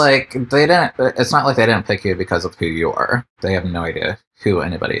 Well, it's like it's not like they didn't pick you because of who you are. They have no idea who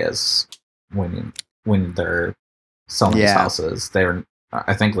anybody is when they're selling these houses. They're,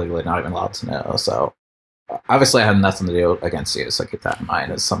 I think, legally not even allowed to know. So obviously I had nothing to do against you. So keep that in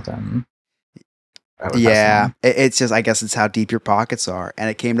mind as something. It's just, I guess it's how deep your pockets are. And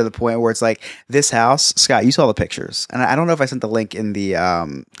it came to the point where it's like, this house, Scott, you saw the pictures. And I don't know if I sent the link in the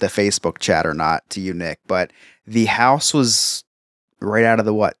Facebook chat or not to you, Nick, but the house was right out of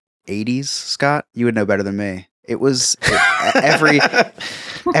the 80s, Scott? You would know better than me. It was every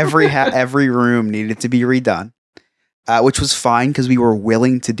room needed to be redone. Which was fine because we were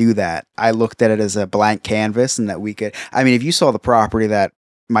willing to do that. I looked at it as a blank canvas, and that we could. I mean, if you saw the property that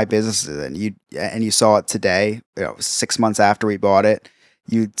my business is in, and you saw it today, 6 months after we bought it,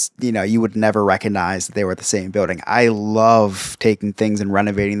 you would never recognize that they were the same building. I love taking things and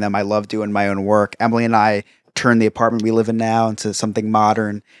renovating them. I love doing my own work. Emily and I turned the apartment we live in now into something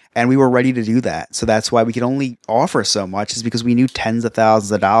modern, and we were ready to do that. So that's why we could only offer so much, is because we knew tens of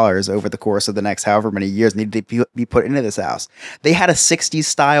thousands of dollars over the course of the next however many years needed to be put into this house. They had a 60s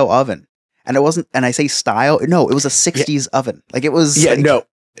style oven, and it wasn't, and I say style, no, it was a 60s oven. Like, it was. Yeah, no.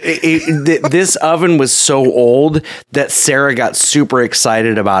 This oven was so old that Sarah got super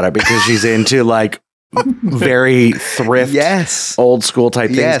excited about it because she's into, like, very thrift, old school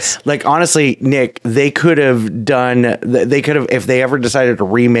type things. Like, honestly, Nick, they could have, if they ever decided to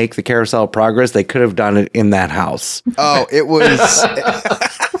remake the Carousel of Progress, they could have done it in that house. Oh, it was.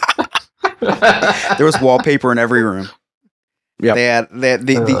 There was wallpaper in every room. Yeah, they had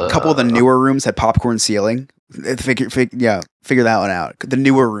the couple of the newer rooms had popcorn ceiling. Figure that one out. The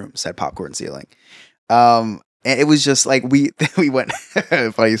newer rooms had popcorn ceiling. And it was just like, we went,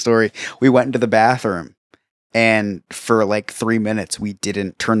 funny story. We went into the bathroom, and for like 3 minutes, we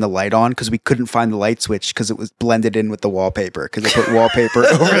didn't turn the light on because we couldn't find the light switch because it was blended in with the wallpaper, because they put wallpaper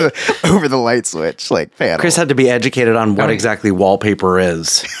over the light switch. Like, panel. Chris had to be educated on what exactly wallpaper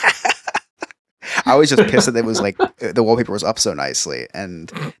is. I was just pissed that it was like, the wallpaper was up so nicely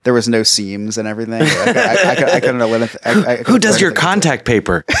and there was no seams and everything. I couldn't let Who does your contact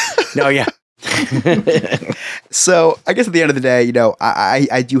paper? No, yeah. So I guess at the end of the day,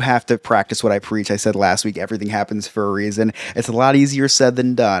 I do have to practice what I preach. I said last week, everything happens for a reason. It's a lot easier said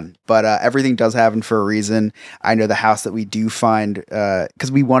than done, but everything does happen for a reason. I know the house that we do find,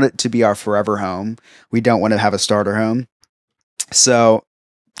 because we want it to be our forever home. We don't want to have a starter home. So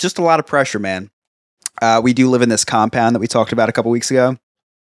just a lot of pressure, man. We do live in this compound that we talked about a couple weeks ago,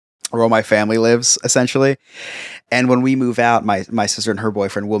 where all my family lives, essentially. And when we move out, my sister and her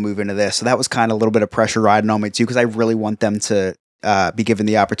boyfriend will move into this. So that was kind of a little bit of pressure riding on me too, because I really want them to be given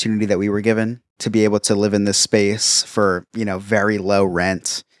the opportunity that we were given to be able to live in this space for, very low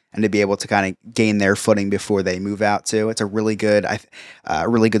rent, and to be able to kind of gain their footing before they move out too. It's a really good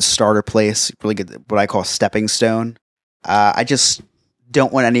starter place, really good, what I call stepping stone. I just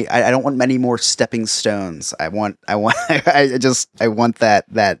don't want I don't want many more stepping stones. I want that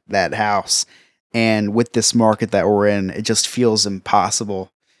house. And with this market that we're in, it just feels impossible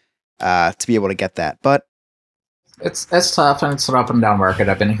to be able to get that. But it's tough, and it's an up and down market.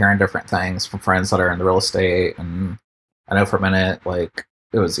 I've been hearing different things from friends that are in the real estate, and I know for a minute, like,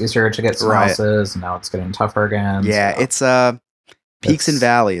 it was easier to get some houses, and now it's getting tougher again. Yeah, so it's peaks and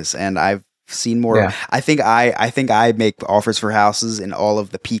valleys, and I've seen more. Yeah. I think I make offers for houses in all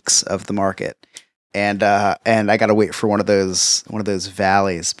of the peaks of the market, and I gotta wait for one of those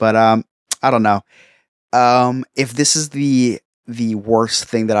valleys. But I don't know. If this is the worst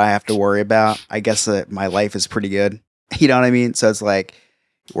thing that I have to worry about, I guess that my life is pretty good. You know what I mean? So it's like,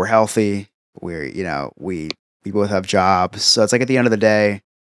 we're healthy. We We both have jobs. So it's like at the end of the day,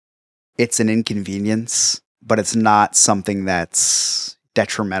 it's an inconvenience, but it's not something that's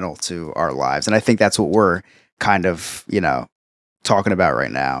detrimental to our lives. And I think that's what we're kind of, talking about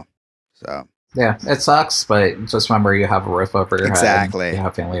right now. So Yeah, it sucks, but just remember you have a roof over your exactly. head. You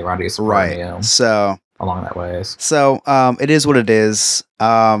have family around you supporting right. you. So along that way. So it is what it is.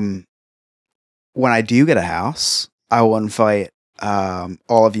 When I do get a house, I will invite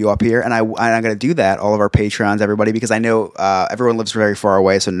all of you up here, and I'm going to do that, all of our Patreons, everybody, because I know everyone lives very far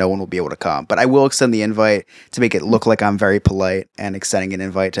away, so no one will be able to come. But I will extend the invite to make it look like I'm very polite and extending an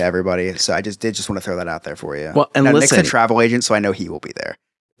invite to everybody. So I just want to throw that out there for you. Well, and now, listen, Nick's a travel agent, so I know he will be there.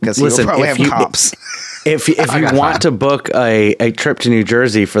 Because he will probably have comps. If you want to book a trip to New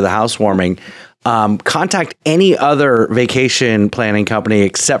Jersey for the housewarming, contact any other vacation planning company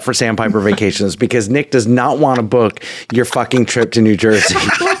except for Sandpiper Vacations, because Nick does not want to book your fucking trip to New Jersey.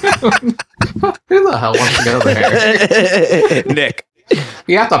 Who the hell wants to go there? Nick.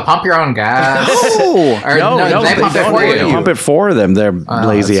 You have to pump your own gas. No, they pump it for you. Pump it for them. They're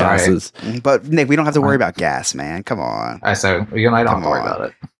lazy asses. Right. But Nick, we don't have to worry about gas, man. Come on. So you and I don't have to worry about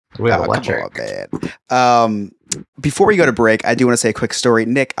it. We have electric. Before we go to break, I do want to say a quick story.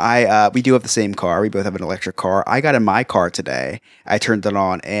 Nick, we do have the same car. We both have an electric car. I got in my car today. I turned it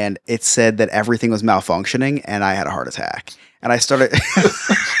on, and it said that everything was malfunctioning, and I had a heart attack. And I started.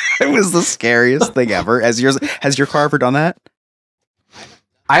 It was the scariest thing ever. Has your car ever done that?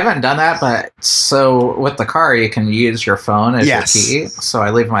 I haven't done that, but so with the car, you can use your phone as your key. So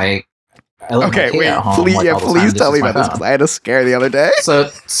I leave my key at home. Please tell me about this, because I had a scare the other day. So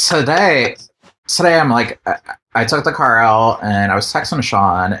today I'm like, I took the car out and I was texting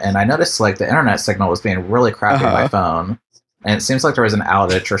Sean, and I noticed like the internet signal was being really crappy on my phone, and it seems like there was an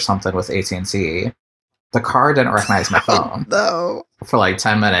outage or something with AT&T. The car didn't recognize my phone. No. For like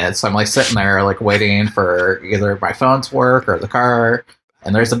 10 minutes. So I'm like sitting there like waiting for either my phone to work or the car.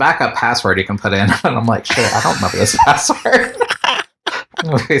 And there's a backup password you can put in. And I'm like, shit, I don't remember this password. I'm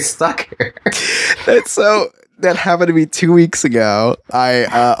going to be stuck here. That happened to me 2 weeks ago.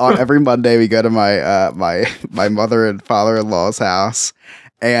 On every Monday we go to my mother and father-in-law's house,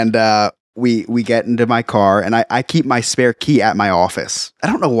 and we get into my car, and I keep my spare key at my office. I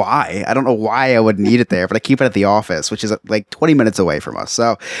don't know why. I would need it there, but I keep it at the office, which is like 20 minutes away from us.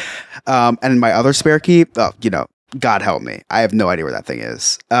 So, and my other spare key, God help me, I have no idea where that thing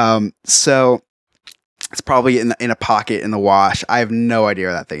is. So it's probably in a pocket in the wash. I have no idea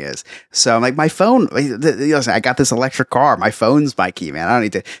where that thing is. So I'm like, my phone, listen, I got this electric car. My phone's my key, man. I don't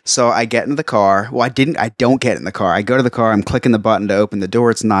need to. So I get into the car. Well, I don't get in the car. I go to the car. I'm clicking the button to open the door.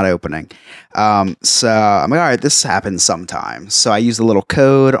 It's not opening. So I'm like, all right, this happens sometimes. So I use the little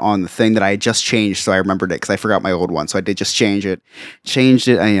code on the thing that I just changed. So I remembered it because I forgot my old one. So I did just changed it,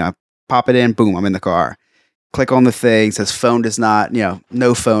 and, pop it in, boom, I'm in the car. Click on the thing, says phone does not,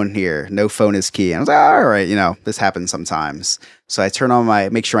 no phone here. No phone is key. And I was like, all right, this happens sometimes. So I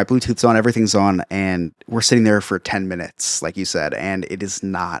make sure my Bluetooth's on, everything's on, and we're sitting there for 10 minutes, like you said, and it is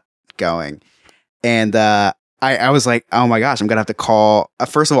not going. And I was like, oh my gosh, I'm going to have to call.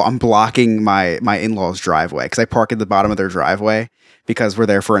 First of all, I'm blocking my in-laws' driveway because I park at the bottom of their driveway because we're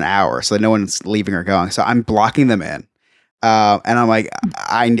there for an hour. So no one's leaving or going. So I'm blocking them in. And I'm like,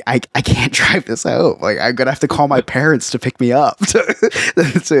 I can't drive this home. Like, I'm gonna have to call my parents to pick me up so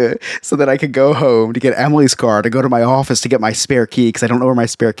that I could go home to get Emily's car, to go to my office to get my spare key, because I don't know where my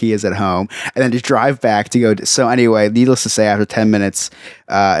spare key is at home, and then to drive back to go. So anyway, needless to say, after 10 minutes,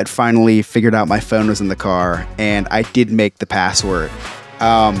 it finally figured out my phone was in the car, and I did make the password.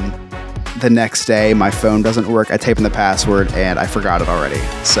 The next day, my phone doesn't work. I type in the password, and I forgot it already.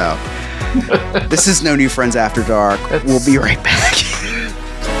 So. This is No New Friends After Dark. We'll be right back.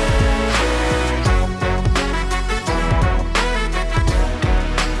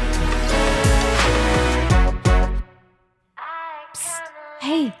 Psst.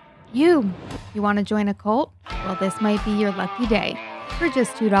 Hey, you want to join a cult? Well, this might be your lucky day. For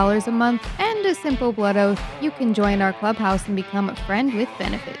just $2 a month and a simple blood oath, you can join our clubhouse and become a friend with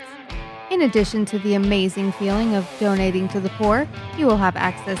benefits. In addition to the amazing feeling of donating to the poor, you will have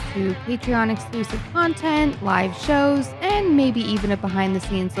access to Patreon-exclusive content, live shows, and maybe even a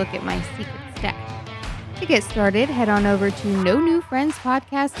behind-the-scenes look at my secret stash. To get started, head on over to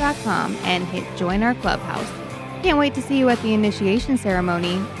NoNewFriendsPodcast.com and hit Join Our Clubhouse. Can't wait to see you at the initiation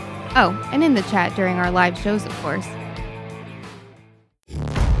ceremony. Oh, and in the chat during our live shows, of course.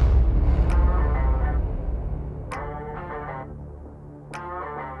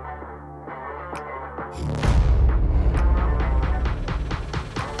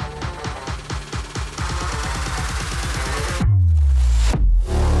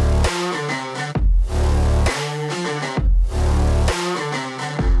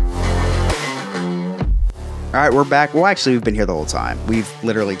 All right, we're back. Well, actually, we've been here the whole time. We've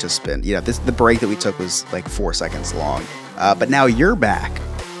literally just been, the break that we took was like 4 seconds long. But now you're back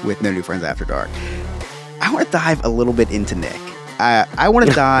with No New Friends After Dark. I want to dive a little bit into Nick. I want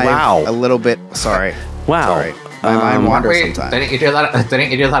to dive a little bit. Sorry. Wow. Sorry. My mind wanders sometimes. Didn't you do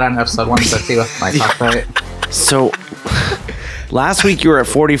that on episode 150 with my talk fight? So last week you were at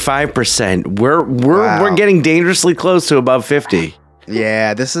 45%. We're getting dangerously close to above 50.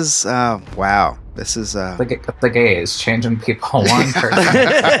 Yeah, this is wow. This is the gays changing people one person.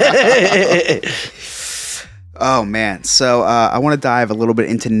 Oh man. So I want to dive a little bit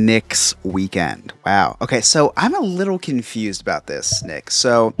into Nick's weekend. Wow. Okay, so I'm a little confused about this, Nick.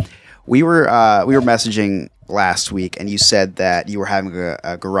 So we were messaging last week, and you said that you were having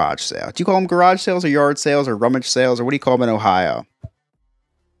a garage sale. Do you call them garage sales or yard sales or rummage sales, or what do you call them in Ohio?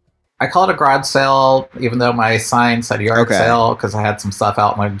 I call it a garage sale, even though my sign said yard sale, because I had some stuff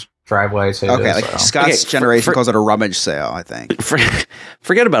out in my driveway too. Okay, like Scott's generation calls it a rummage sale, I think.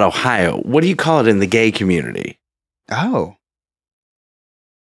 Forget about Ohio. What do you call it in the gay community? Oh,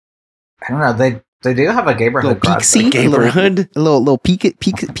 I don't know. They do have a neighborhood garage sale. Neighborhood? A little peek and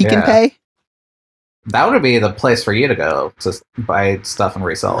pay. That would be the place for you to go to buy stuff and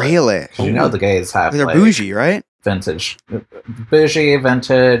resell it. Really? The gays have they're bougie, right? Vintage, bougie,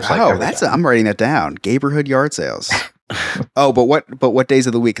 vintage. I'm writing that down. Neighborhood yard sales. Oh, but what days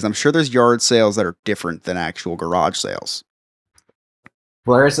of the week? Because I'm sure there's yard sales that are different than actual garage sales.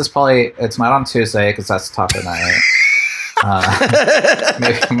 Well, there's this it's not on Tuesday because that's taco night.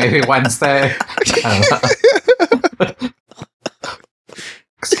 Maybe Wednesday. I don't know.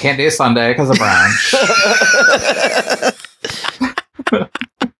 Can't do Sunday because of brunch.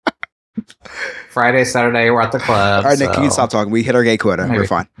 Friday, Saturday, we're at the club. All right, Nick, you can stop talking. We hit our gay quota. Maybe. We're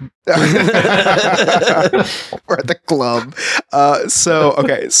fine. We're at the club.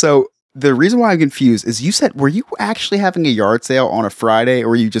 So the reason why I'm confused is you said, were you actually having a yard sale on a Friday, or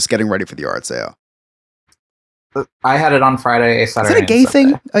were you just getting ready for the yard sale? I had it on Friday, Saturday. Is that a gay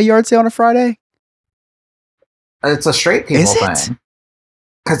thing? A yard sale on a Friday? It's a straight people thing.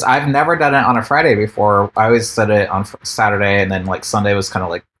 Because I've never done it on a Friday before. I always did it on Saturday, and then like Sunday was kind of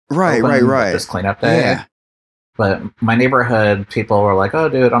like right, just cleanup day. Yeah. But my neighborhood people were like, "Oh,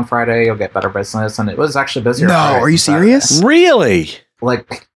 dude, on Friday you'll get better business," and it was actually busier. No, are you serious? Saturday. Really?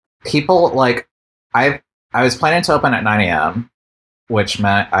 Like people like I was planning to open at 9 a.m., which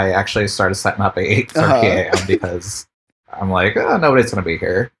meant I actually started setting up at 8:30 a.m. because I'm like, nobody's gonna be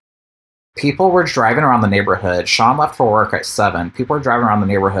here. People were driving around the neighborhood. Sean left for work at 7. People were driving around the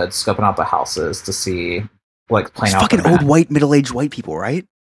neighborhood, scoping out the houses to see, like, playing out. Fucking old middle-aged white people, right?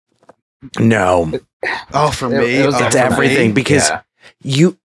 No. For me, it's everything because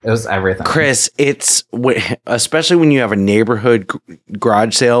it was everything. Chris, it's especially when you have a neighborhood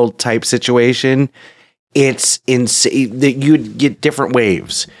garage sale type situation. It's insane that you get different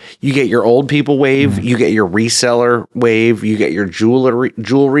waves. You get your old people wave, you get your reseller wave, you get your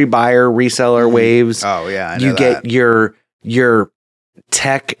jewelry buyer reseller waves. Oh yeah, I know you get your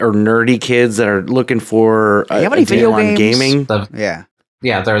tech or nerdy kids that are looking for you have any video games? Gaming.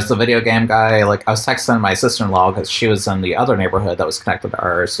 Yeah, there's the video game guy. Like I was texting my sister-in-law because she was in the other neighborhood that was connected to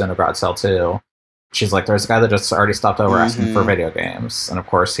ours doing a garage sale too. She's like, there's a guy that just already stopped over asking for video games, and of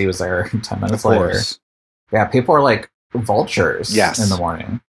course he was there 10 minutes later. Yeah, people are like vultures in the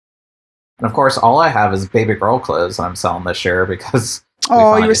morning. And of course, all I have is baby girl clothes that I'm selling this year because...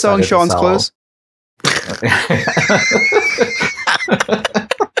 Oh, you were selling Sean's clothes?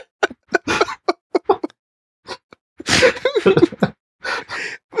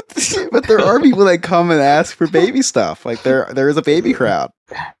 But there are people that come and ask for baby stuff. Like there is a baby crowd.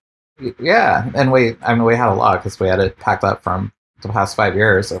 Yeah, and we had a lot because we had it packed up from the past 5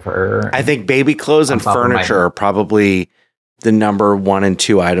 years of her. I think baby clothes and furniture are probably the number 1 and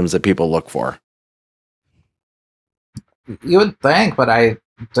 2 items that people look for. You would think, but I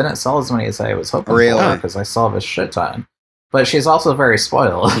didn't sell as many as I was hoping for because I still have a shit ton. But she's also very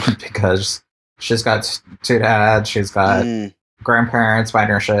spoiled because she's got 2 dads, she's got grandparents buying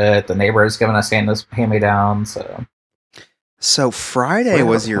her shit, the neighbors giving us hand-me-downs. So Friday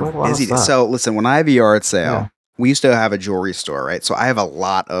was your busy day. So listen, when I have a yard sale, we used to have a jewelry store, right? So I have a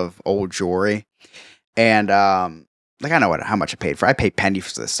lot of old jewelry, and like I know how much I paid for. I paid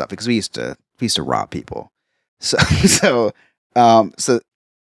pennies for this stuff because we used to rob people. So we'll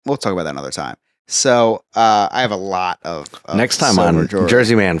talk about that another time. So I have a lot of next time on jewelry.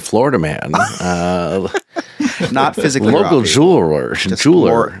 Jersey Man, Florida Man, not physically local jeweler,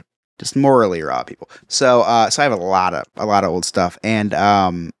 just morally rob people. So I have a lot of old stuff, and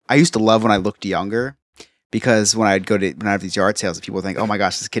I used to love when I looked younger. Because when I have these yard sales, people think, "Oh my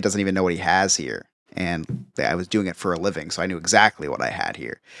gosh, this kid doesn't even know what he has here." and I was doing it for a living, so I knew exactly what I had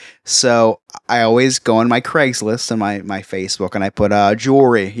here. So I always go on my Craigslist and my Facebook, and I put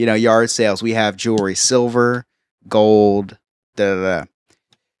jewelry, yard sales. We have jewelry, silver, gold, starts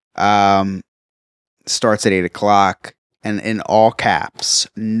at 8:00, and in all caps,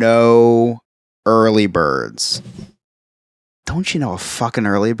 no early birds. Don't you know a fucking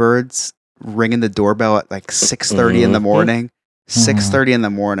early bird's ringing the doorbell at like 6:30 in the morning? 6:30 in the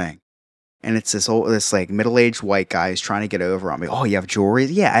morning. And it's this like middle-aged white guy who's trying to get over on me. Oh, you have jewelry?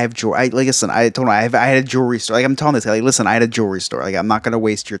 Yeah, I have jewelry. Listen, I told him I had a jewelry store. Like, I'm telling this guy, like, listen, I had a jewelry store. Like, I'm not going to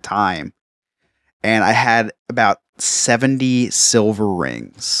waste your time. And I had about 70 silver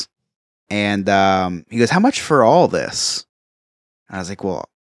rings. And he goes, how much for all this? And I was like, well,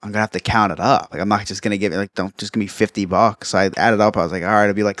 I'm going to have to count it up. Like, I'm not just going to give it, like, don't just give me $50. So I added up. I was like, all right,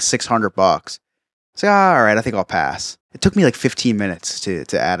 it'll be like $600. So all right, I think I'll pass. It took me like 15 minutes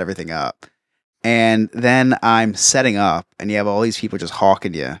to add everything up. And then I'm setting up, and you have all these people just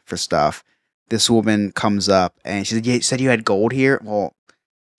hawking you for stuff. This woman comes up, and she said, you said you had gold here? Well,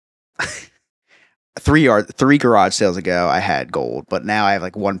 three garage sales ago, I had gold, but now I have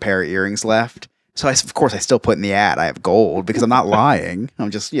like one pair of earrings left. So of course I still put in the ad, I have gold, because I'm not lying. I'm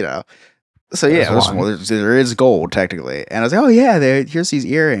just, So yeah, there is gold technically. And I was like, oh yeah, here's these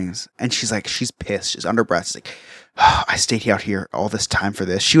earrings. And she's pissed. She's under breath. She's like, oh, I stayed out here all this time for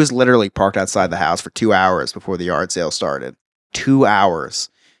this. She was literally parked outside the house for 2 hours before the yard sale started. 2 hours.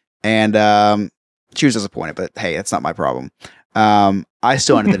 And she was disappointed, but hey, that's not my problem. I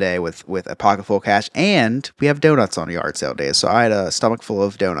still ended the day with a pocket full of cash, and we have donuts on yard sale days. So I had a stomach full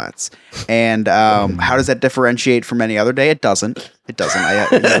of donuts. And how does that differentiate from any other day? It doesn't. I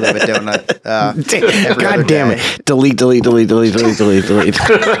have a donut. God damn it! Delete.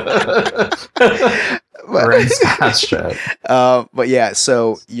 But yeah,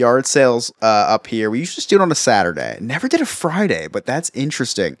 so yard sales up here. We used to do it on a Saturday. Never did a Friday, but that's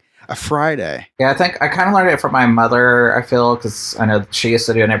interesting. A Friday. Yeah, I think I kind of learned it from my mother, I feel, because I know she used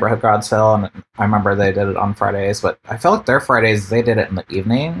to do a neighborhood garage sale, and I remember they did it on Fridays, but I feel like their Fridays, they did it in the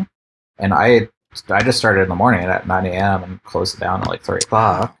evening, and I just started in the morning at 9 a.m. and closed it down at like 3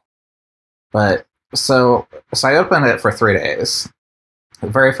 o'clock. But, so I opened it for 3 days. The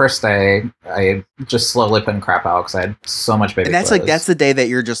very first day, I just slowly putting crap out because I had so much baby clothes. And that's the day that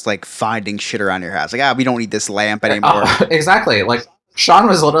you're just like finding shit around your house. Like, we don't need this lamp anymore. Exactly. Like, Sean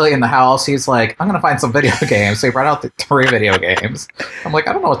was literally in the house. He's like, I'm going to find some video games. So he brought out the 3 video games. I'm like,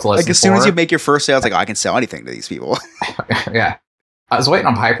 I don't know what to listen for. Like, as soon as you make your first sale, it's like, I can sell anything to these people. Yeah. I was waiting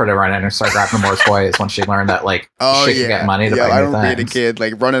on Piper to run in and start grabbing more toys when she learned that, like, she could get money to buy new things. I don't need a kid,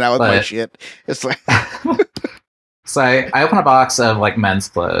 like, running out with my shit. It's like... So I opened a box of, like, men's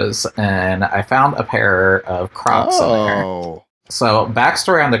clothes, and I found a pair of Crocs in there. So,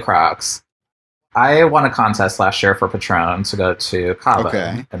 backstory on the Crocs. I won a contest last year for Patron to go to Cabo,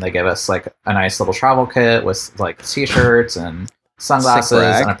 and they gave us like a nice little travel kit with like t-shirts and sunglasses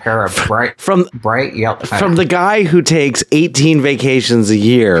and a pair of bright yellow. From the guy who takes 18 vacations a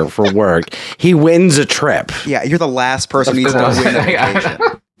year for work, he wins a trip. Yeah, you're the last person who needs to win a vacation.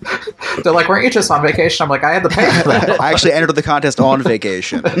 They're like, weren't you just on vacation? I'm like, I had to pay for that. I actually entered the contest on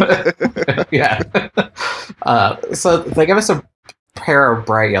vacation. Yeah. So they give us a pair of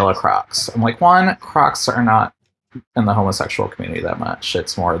bright yellow Crocs. I'm like, one, Crocs are not in the homosexual community that much.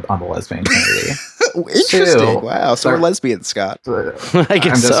 It's more on the lesbian community. Interesting. Wow. So we're lesbians, Scott. I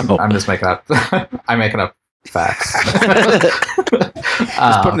guess I'm just making up. I'm making up facts. Just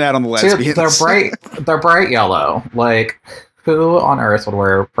putting that on the lesbians. They're bright yellow. Like, who on earth would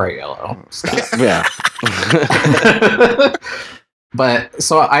wear bright yellow stuff? Yeah. But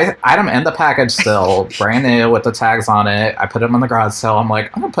so I had them in the package still, brand new with the tags on it. I put them in the garage sale. I'm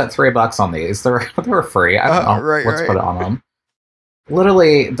like, I'm gonna put $3 on these. They were free. I don't know what to put on them.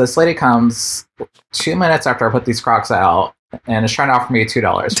 Literally, this lady comes 2 minutes after I put these Crocs out and is trying to offer me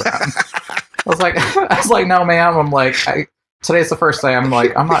 $2 for them. I was like, no, ma'am. I'm like, today's the first day. I'm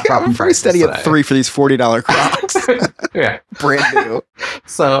like, I'm not dropping prices. Steady at $3 for these $40 Crocs. Yeah, brand new.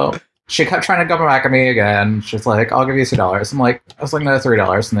 So. She kept trying to come back at me again. She's like, I'll give you $2. I was like, no,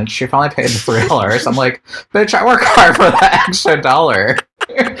 $3. And then she finally paid the $3. I'm like, bitch, I work hard for that extra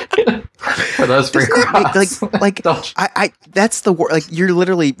 $1 for those free Crocs. Like that's the word. Like, you're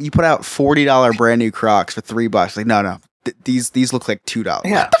literally, you put out $40 brand new Crocs for $3. Like, no. These look like $2.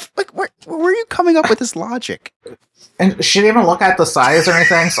 Yeah. Where are you coming up with this logic? And she didn't even look at the size or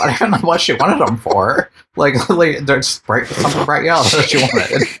anything, so I didn't know what she wanted them for. Like they're just something bright yellow that she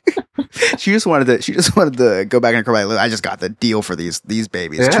wanted. She just wanted to go back in her car. I just got the deal for these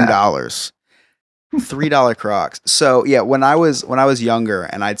babies, $2. $3 Crocs. So yeah, when I was younger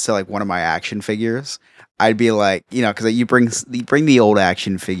and I'd sell like one of my action figures, I'd be like, because you bring the old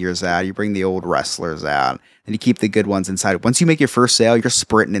action figures out, you bring the old wrestlers out, and you keep the good ones inside. Once you make your first sale, you're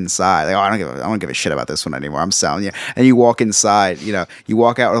sprinting inside. Like, I don't give a shit about this one anymore. I'm selling you. And you walk inside. You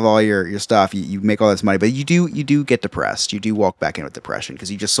walk out with all your stuff. You make all this money, but you do get depressed. You do walk back in with depression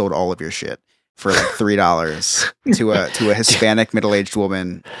because you just sold all of your shit for like $3 to a Hispanic middle-aged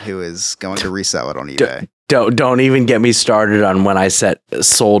woman who is going to resell it on eBay. Don't even get me started on when I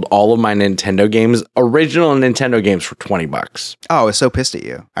sold all of my Nintendo games, original Nintendo games, for $20. Oh, I was so pissed at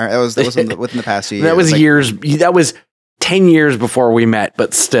you. That was within the past few years. That was years. That was 10 years before we met,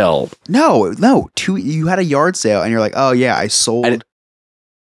 but still. No. You had a yard sale, and you're like, oh yeah, I sold.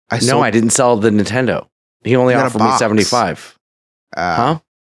 No, I didn't sell the Nintendo. He only offered me $75. Huh?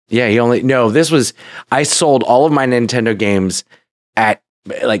 Yeah, I sold all of my Nintendo games at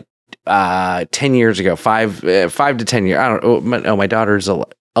like 10 years ago, 5 to 10 years. I don't know. No, my daughter's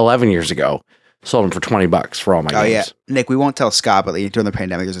 11 years ago. Sold them for $20 for all my games. Oh yeah, Nick, we won't tell Scott, but during the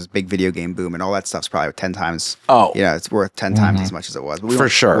pandemic, there's this big video game boom, and all that stuff's probably 10 times. Oh, yeah, it's worth 10 times as much as it was. But for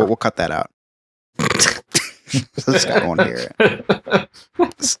sure, we'll cut that out. So Scott won't hear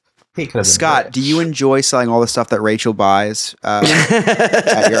it. Scott, do you enjoy selling all the stuff that Rachel buys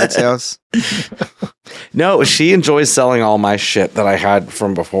at yard sales? No, she enjoys selling all my shit that I had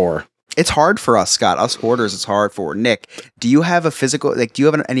from before. It's hard for us, Scott. Us hoarders, it's hard for. Nick, do you have a physical, do you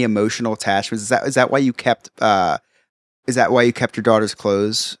have any emotional attachments? Is that why you kept your daughter's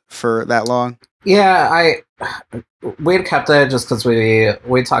clothes for that long? Yeah, we had kept it just because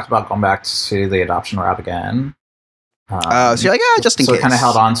we talked about going back to the adoption route again. So you're like, just in case. So we kind of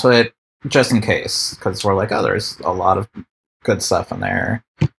held on to it just in case, because we're like, there's a lot of good stuff in there.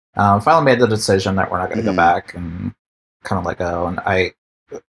 Finally made the decision that we're not going to go back and kind of let go. And I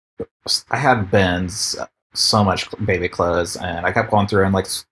had bins, so much baby clothes, and I kept going through and like,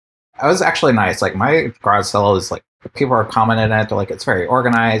 I was actually nice. Like my garage sale is like, people are commenting on it. They're like, it's very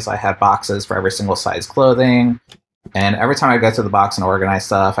organized. I had boxes for every single size clothing. And every time I go through the box and organize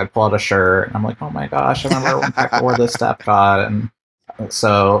stuff, I pull out a shirt and I'm like, oh my gosh, I remember when I wore this stuff, God. And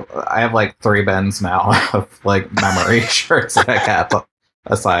so I have like 3 bins now of like memory shirts that I kept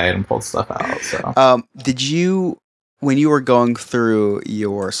aside and pulled stuff out. So, did you, when you were going through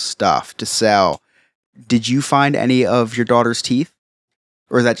your stuff to sell, did you find any of your daughter's teeth?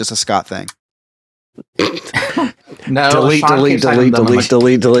 Or is that just a Scott thing? No. Delete.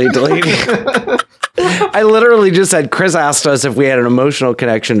 I literally just said, Chris asked us if we had an emotional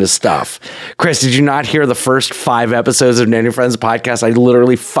connection to stuff. Chris, did you not hear the first 5 episodes of Nanny Friends podcast? I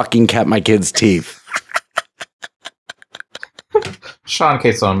literally fucking kept my kids' teeth. Sean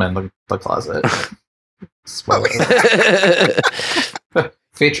keeps them in the closet.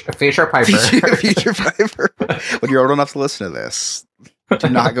 Feature Piper. Feature Piper. When you're old enough to listen to this, do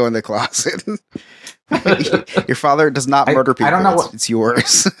not go in the closet. Your father does not murder people. I don't know it's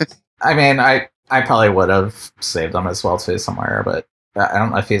yours. I mean, I probably would have saved them as well too somewhere, but I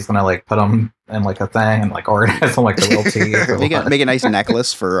don't know if he's gonna like put them in like a thing and like organize them like the real teeth. make a nice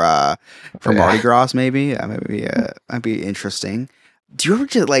necklace for Mardi Gras, maybe. Might be interesting. Do you ever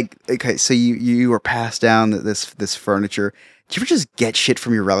just like, okay, so you were passed down this furniture. Do you ever just get shit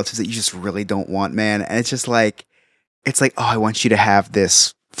from your relatives that you just really don't want, man? And it's like, oh, I want you to have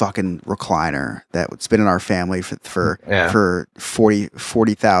this fucking recliner that's been in our family for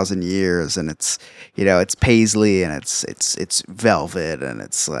 40,000 years, and it's it's paisley and it's velvet, and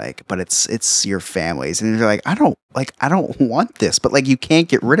it's like, but it's your family's, and you're like, I don't want this, but like you can't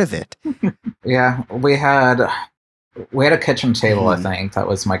get rid of it. Yeah, we had a kitchen table, I think, that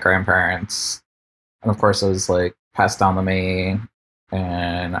was my grandparents, and of course it was like passed down to me,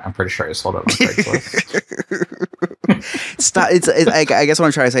 and I'm pretty sure I sold it on Craigslist. Stop! I guess what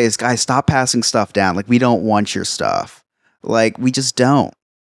I'm trying to say is, guys, stop passing stuff down. Like, we don't want your stuff. Like, we just don't.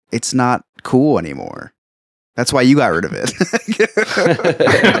 It's not cool anymore. That's why you got rid of it.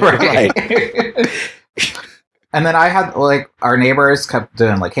 Right. And then I had, like, our neighbors kept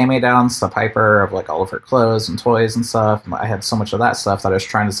doing, like, hand-me-downs to Piper of, like, all of her clothes and toys and stuff. And I had so much of that stuff that I was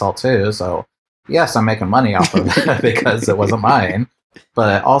trying to sell, too. So, yes, I'm making money off of it because it wasn't mine.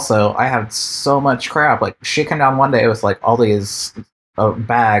 But also, I had so much crap. Like, she came down one day with, like, all these, a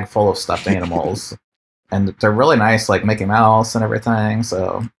bag full of stuffed animals. And they're really nice, like Mickey Mouse and everything.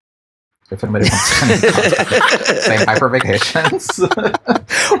 So, if anybody wants to say Hyper Vacations.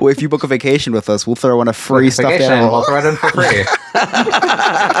 Well, if you book a vacation with us, we'll throw in a free stuffed animal. We'll throw it in for free.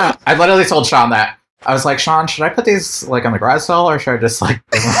 I literally told Sean that. I was like, Sean, should I put these like on the garage sale, or should I just like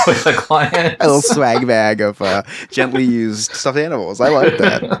give them with the client? A little swag bag of gently used stuffed animals. I like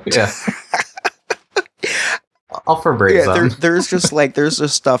that. Yeah. I'll Febreze them. there's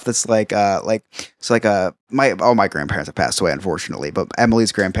just stuff that's like it's like all my grandparents have passed away, unfortunately, but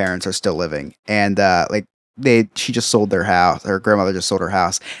Emily's grandparents are still living, and she just sold their house. Her grandmother just sold her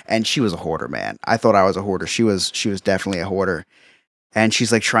house, and she was a hoarder, man. I thought I was a hoarder. She was definitely a hoarder, and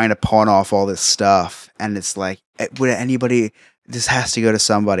she's like trying to pawn off all this stuff, and it's like, would anybody? This has to go to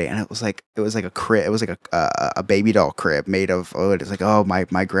somebody, and it was like a crib. It was like a baby doll crib made of wood. It's like, oh,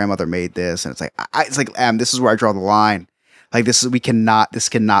 my grandmother made this, and it's like this is where I draw the line. Like this cannot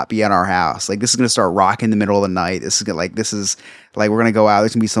be in our house. Like this is gonna start rocking in the middle of the night. This is like we're gonna go out.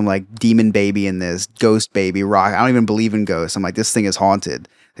 There's gonna be some like demon baby in this, ghost baby rock. I don't even believe in ghosts. I'm like, this thing is haunted.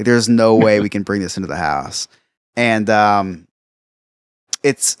 Like there's no way we can bring this into the house. And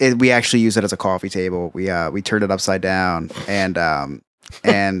we actually use it as a coffee table. We turned it upside down, and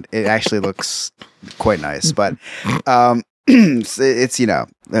it actually looks quite nice. But it's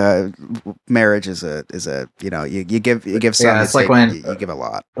marriage is a you give some. Yeah, it's like when you give a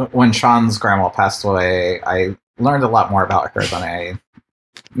lot. When Sean's grandma passed away, I learned a lot more about her than I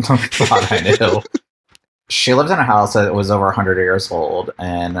thought I knew. She lived in a house that was over 100 years old,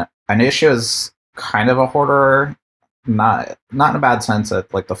 and I knew she was kind of a hoarder. Not in a bad sense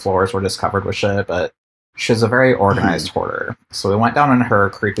that like the floors were just covered with shit, but she was a very organized hoarder. So we went down in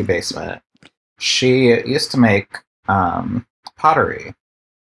her creepy basement. She used to make pottery.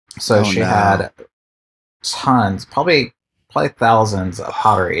 So she had tons, probably thousands of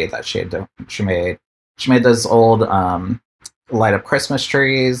pottery that she made. She made those old light up Christmas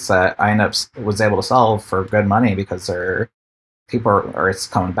trees that I was able to sell for good money because it's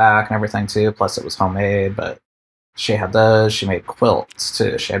coming back and everything too. Plus it was homemade, but she had those. She made quilts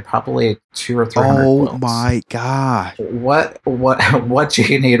too. She had probably 200 or 300 quilts. Oh my god! What do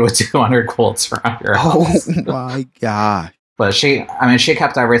you need with 200 quilts around your house? Oh my god! But she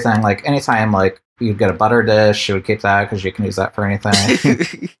kept everything. Like anytime, like you'd get a butter dish, she would keep that because you can use that for anything.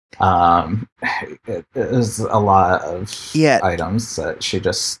 It was a lot of items that she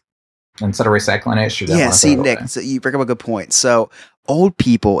just, instead of recycling it, she didn't want to throw it Nick, away. so you bring up a good point. So old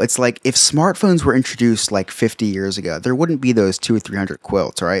people, it's like if smartphones were introduced like 50 years ago, there wouldn't be those 200 or 300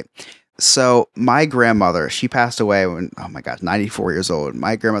 quilts, right? So my grandmother, she passed away when, oh my gosh, 94 years old.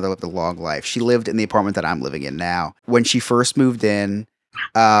 My grandmother lived a long life. She lived in the apartment that I'm living in now. When she first moved in,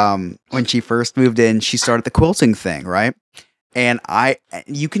 she started the quilting thing, right? And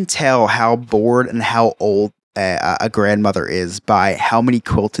you can tell how bored and how old a grandmother is by how many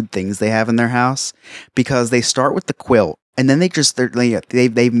quilted things they have in their house, because they start with the quilt and then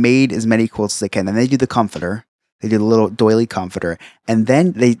they've made as many quilts as they can. Then they do the comforter. They do the little doily comforter, and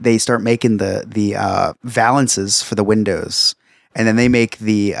then they start making the valances for the windows, and then they make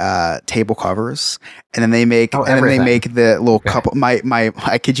the table covers, and then they make the little couple.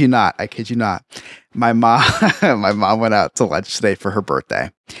 I kid you not. My mom went out to lunch today for her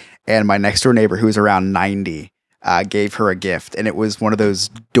birthday, and my next door neighbor, who was around 90, gave her a gift, and it was one of those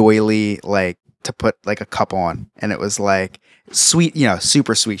doily, like, to put like a cup on, and it was like sweet,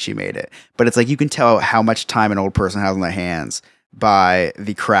 super sweet. She made it, but it's like you can tell how much time an old person has on their hands by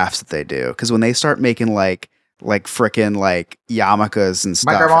the crafts that they do. Because when they start making like frickin' like yarmulkes and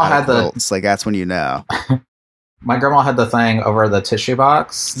stuff, my grandma had quilts, like that's when you know. My grandma had the thing over the tissue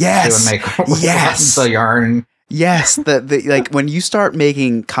box. Yes, she would make the yarn. Yes, the like when you start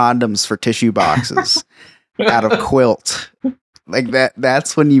making condoms for tissue boxes out of quilt. Like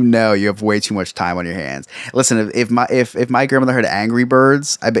that's when you know you have way too much time on your hands. Listen, if my grandmother had Angry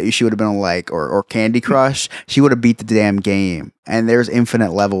Birds, I bet you she would have been like, or Candy Crush, she would have beat the damn game. And there's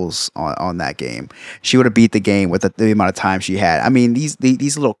infinite levels on that game. She would have beat the game with the amount of time she had. I mean,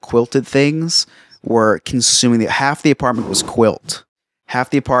 these little quilted things were consuming half the apartment was quilt. Half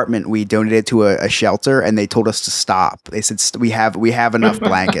the apartment we donated to a shelter, and they told us to stop. They said we have enough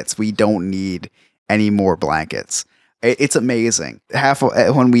blankets. We don't need any more blankets. It's amazing.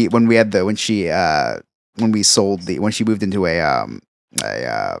 When she moved into a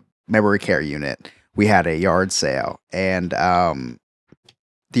memory care unit, we had a yard sale, and the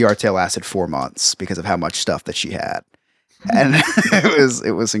yard sale lasted 4 months because of how much stuff that she had, and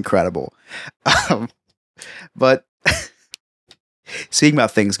it was incredible. But speaking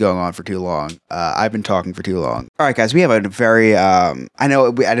about things going on for too long, I've been talking for too long. All right, guys, we have a very, I know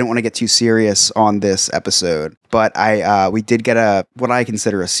I didn't want to get too serious on this episode, but we did get what I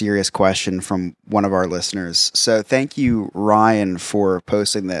consider a serious question from one of our listeners. So thank you, Ryan, for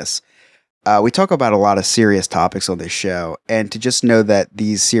posting this. We talk about a lot of serious topics on this show, and to just know that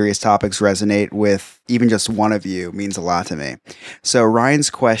these serious topics resonate with even just one of you means a lot to me. So Ryan's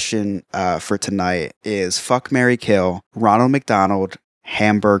question for tonight is: fuck, marry, kill Ronald McDonald,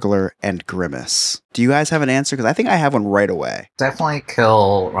 Hamburglar, and Grimace. Do you guys have an answer? Because I think I have one right away. Definitely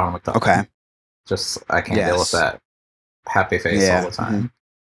kill Ronald McDonald. Okay. Just, I can't deal with that happy face Yeah. all the time.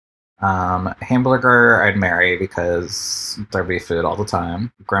 Hamburger, I'd marry because there'd be food all the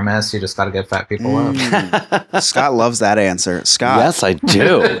time. Grimace, you just got to give fat people love. Scott loves that answer. Scott. Yes, I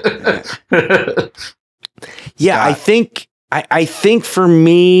do. Yeah, Scott. I think for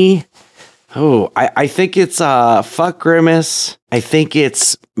me, I think it's fuck Grimace. I think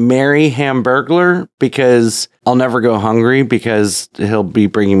it's marry Hamburglar because I'll never go hungry because he'll be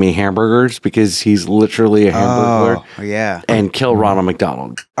bringing me hamburgers because he's literally a Hamburglar. Oh, yeah. And kill Ronald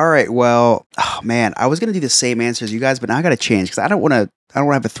McDonald. All right. Well, man, I was gonna do the same answer as you guys, but now I gotta change because I don't want to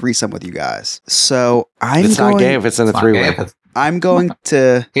have a threesome with you guys. So It's not gay if it's in a three-way. I'm going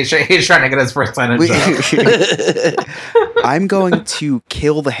to. He's trying to get his percentage up. I'm going to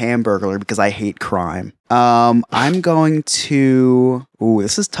kill the Hamburglar because I hate crime. I'm going to. Ooh,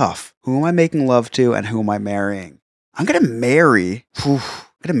 this is tough. Who am I making love to, and who am I marrying? I'm gonna marry. I'm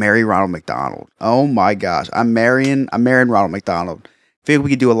gonna marry Ronald McDonald. Oh my gosh, I'm marrying Ronald McDonald. I feel like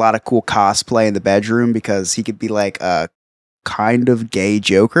we could do a lot of cool cosplay in the bedroom because he could be like a kind of gay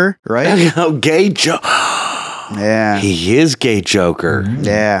Joker, right? Gay Joker. Yeah. He is gay Joker.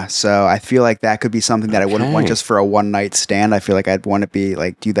 Yeah. So I feel like that could be something that I wouldn't want just for a one night stand. I feel like I'd want to be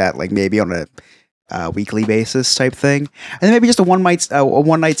like do that like maybe on a weekly basis type thing, and then maybe just a one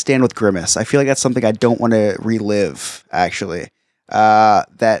night stand with Grimace. I feel like that's something I don't want to relive. Actually,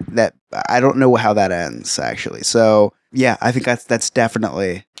 that I don't know how that ends. Actually, so yeah, I think that's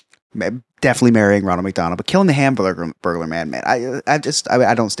definitely marrying Ronald McDonald, but killing the Hamburglar man.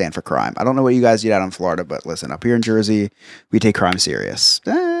 I don't stand for crime. I don't know what you guys do down in Florida, but listen, up here in Jersey, we take crime serious.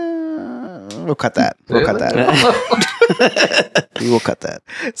 We'll cut that. We'll cut that. We will cut that.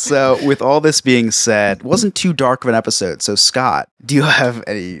 So, with all this being said, it wasn't too dark of an episode. So, Scott, do you have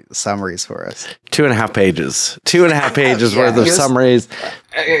any summaries for us? 2.5 pages. 2.5 pages worth of summaries.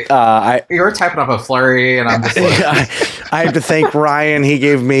 You were typing up a flurry, and I'm just like, I have to thank Ryan. He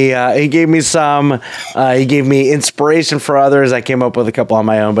gave me some. He gave me inspiration for others. I came up with a couple on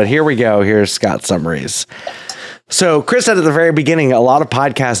my own, but here we go. Here's Scott's summaries. So Chris said at the very beginning, a lot of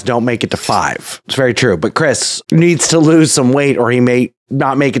podcasts don't make it to 5. It's very true. But Chris needs to lose some weight or he may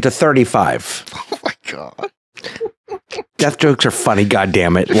not make it to 35. Oh my God. Death jokes are funny. God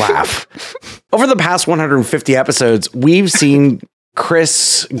damn it. Laugh. Over the past 150 episodes, we've seen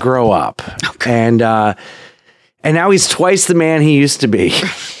Chris grow up. And now he's twice the man he used to be.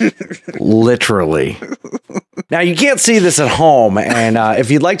 Literally. Now, you can't see this at home, and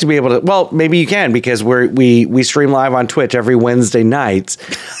if you'd like to be able to, well, maybe you can, because we stream live on Twitch every Wednesday nights.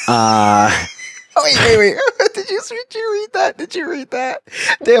 Wait. Did you read that? Did you read that?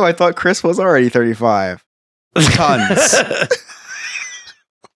 Damn, I thought Chris was already 35. Tons.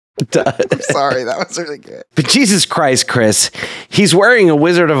 I'm sorry, that was really good. But Jesus Christ, Chris, he's wearing a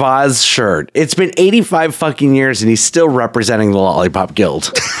Wizard of Oz shirt. It's been 85 fucking years, and he's still representing the Lollipop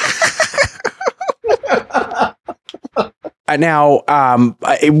Guild. Now,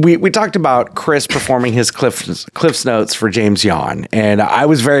 we talked about Chris performing his Cliff's Notes for James Yon, and I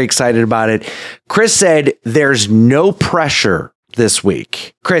was very excited about it. Chris said there's no pressure this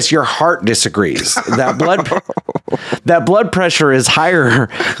week. Chris, your heart disagrees. That blood pressure is higher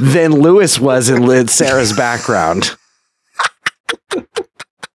than Lewis was in Sarah's background. That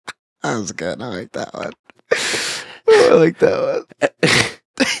was good. I like that one. I like that one.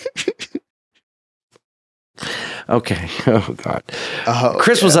 Okay. Oh, God.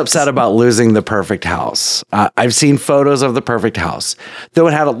 Chris was upset about losing the perfect house. I've seen photos of the perfect house. Though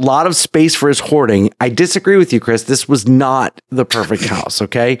it had a lot of space for his hoarding, I disagree with you, Chris. This was not the perfect house,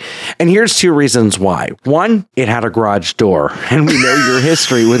 okay? And here's 2 reasons why. 1, it had a garage door, and we know your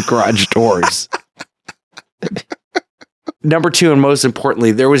history with garage doors. Number 2, and most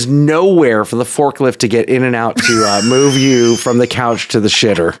importantly, there was nowhere for the forklift to get in and out to move you from the couch to the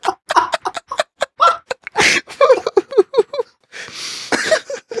shitter.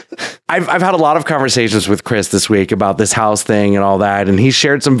 I've had a lot of conversations with Chris this week about this house thing and all that, and he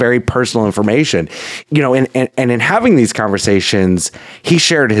shared some very personal information, and in having these conversations, he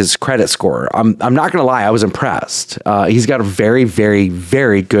shared his credit score. I'm not going to lie, I was impressed. He's got a very, very,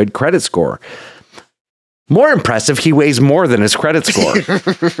 very good credit score. More impressive, he weighs more than his credit score.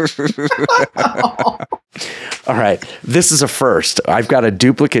 All right, this is a first. I've got a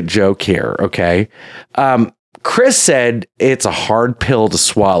duplicate joke here, okay? Chris said it's a hard pill to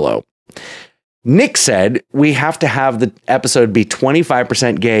swallow. Nick said we have to have the episode be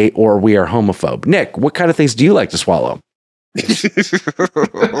 25% gay or we are homophobe. Nick, what kind of things do you like to swallow?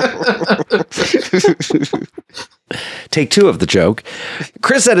 Take two of the joke.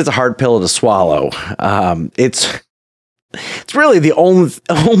 Chris said it's a hard pill to swallow. It's really the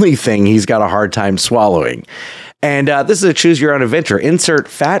only thing he's got a hard time swallowing. And this is a choose your own adventure. Insert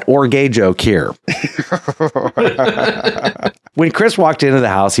fat or gay joke here. When Chris walked into the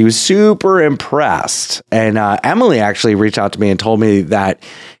house, he was super impressed. And Emily actually reached out to me and told me that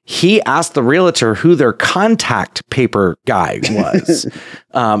he asked the realtor who their contact paper guy was.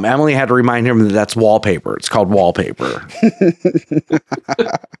 Emily had to remind him that that's wallpaper. It's called wallpaper.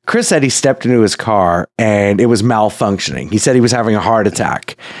 Chris said he stepped into his car and it was malfunctioning. He said he was having a heart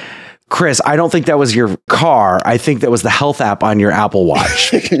attack. Chris, I don't think that was your car. I think that was the health app on your Apple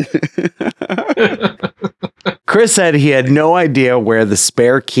Watch. Chris said he had no idea where the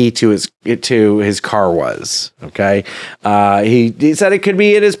spare key to his car was. Okay. He said it could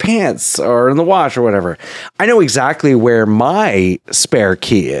be in his pants or in the wash or whatever. I know exactly where my spare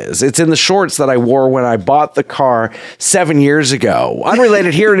key is. It's in the shorts that I wore when I bought the car 7 years ago.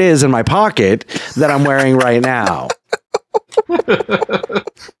 Unrelated, here it is in my pocket that I'm wearing right now.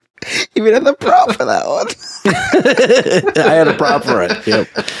 You even had the prop for that one. I had a prop for it. Yep.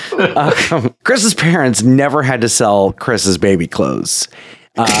 Chris's parents never had to sell Chris's baby clothes.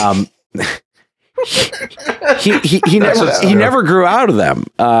 He never grew out of them.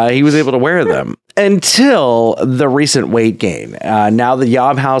 He was able to wear them until the recent weight gain. Now the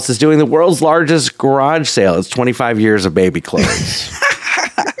Yob House is doing the world's largest garage sale. It's 25 years of baby clothes.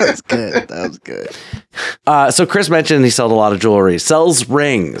 That was good. So Chris mentioned he sold a lot of jewelry. Sells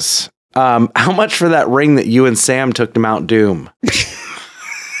rings. How much for that ring that you and Sam took to Mount Doom?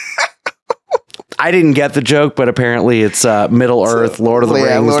 I didn't get the joke, but apparently it's Middle Earth, Lord of the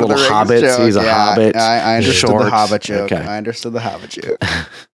Rings, Lord little hobbits. Joke. He's a hobbit. I understood shorts. the hobbit joke. Okay. I understood the hobbit joke.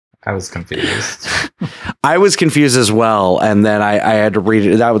 I was confused. I was confused as well, and then I had to read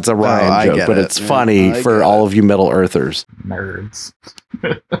it. That was a Ryan joke, but it's funny for all of you Middle Earthers. Nerds.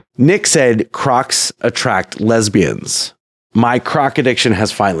 Nick said Crocs attract lesbians. My Croc addiction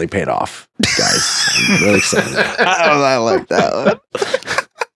has finally paid off, guys. I'm really excited. I like that one.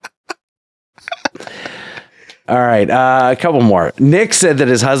 All right, a couple more. Nick said that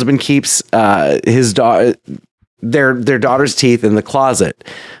his husband keeps his their daughter's teeth in the closet.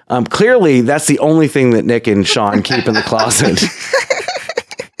 Clearly, that's the only thing that Nick and Sean keep in the closet.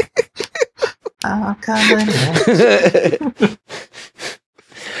 Oh, come on.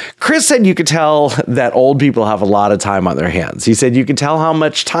 Chris said you could tell that old people have a lot of time on their hands. He said you can tell how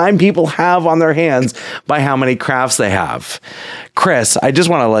much time people have on their hands by how many crafts they have. Chris, I just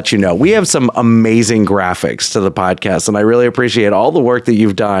want to let you know, we have some amazing graphics to the podcast, and I really appreciate all the work that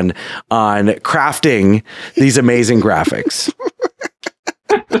you've done on crafting these amazing graphics.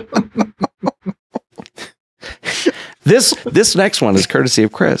 This next one is courtesy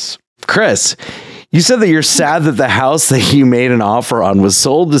of Chris. Chris, you said that you're sad that the house that you made an offer on was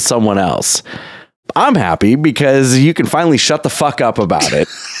sold to someone else. I'm happy because you can finally shut the fuck up about it.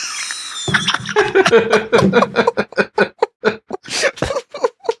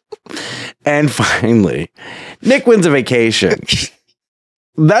 And finally, Nick wins a vacation.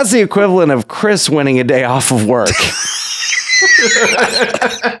 That's the equivalent of Chris winning a day off of work.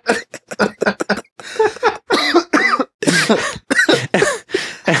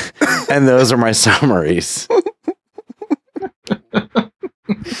 And those are my summaries. I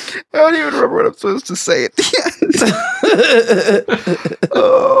don't even remember what I'm supposed to say at the end.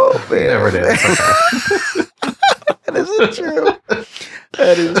 Oh, man. Never did. That isn't true.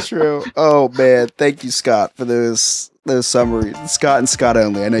 That is true. Oh, man. Thank you, Scott, for those summaries. Scott and Scott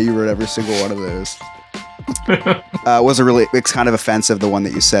only. I know you wrote every single one of those. It's kind of offensive, the one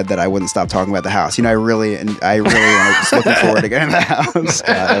that you said that I wouldn't stop talking about the house. You know, I really was looking forward to getting the house.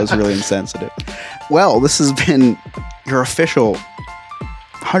 That was really insensitive. Well, this has been your official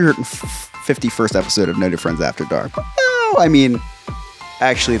 151st episode of No New Friends After Dark. Well, I mean,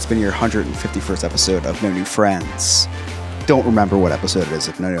 actually, it's been your 151st episode of No New Friends. Don't remember what episode it is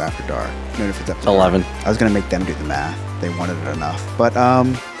of No New After Dark. No New Friends After Dark. 11. I was going to make them do the math. They wanted it enough. But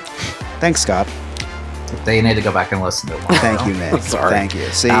thanks, Scott. They need to go back and listen to it. Thank you, Nick. Sorry. Thank you.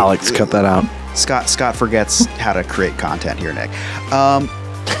 See, Alex, cut that out. Scott forgets how to create content here, Nick.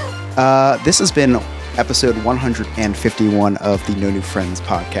 This has been episode 151 of the No New Friends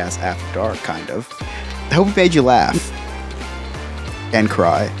podcast After Dark, kind of. I hope it made you laugh and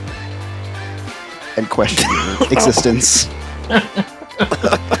cry and question your existence.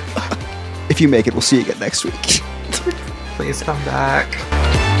 If you make it, we'll see you again next week. Please come back.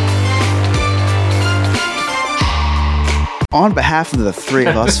 On behalf of the three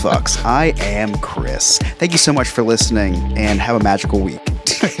of us fucks, I am Chris. Thank you so much for listening, and have a magical week.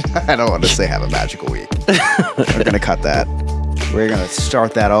 I don't want to say have a magical week. We're going to cut that. We're going to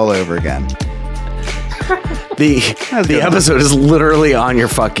start that all over again. The episode is literally on your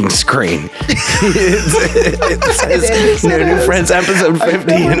fucking screen. It says No New Friends episode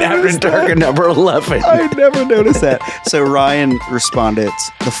 50 and After Dark at number 11. I never noticed that. So Ryan responded,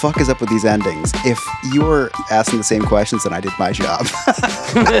 the fuck is up with these endings? If you were asking the same questions, then I did my job.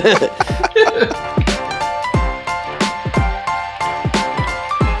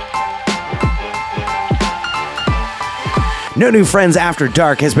 No New Friends After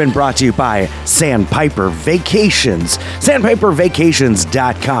Dark has been brought to you by Sandpiper Vacations.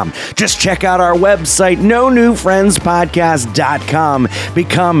 SandpiperVacations.com. Just check out our website, NoNewFriendsPodcast.com.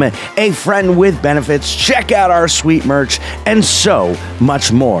 Become a friend with benefits. Check out our sweet merch and so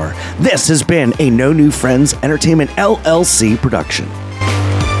much more. This has been a No New Friends Entertainment LLC production.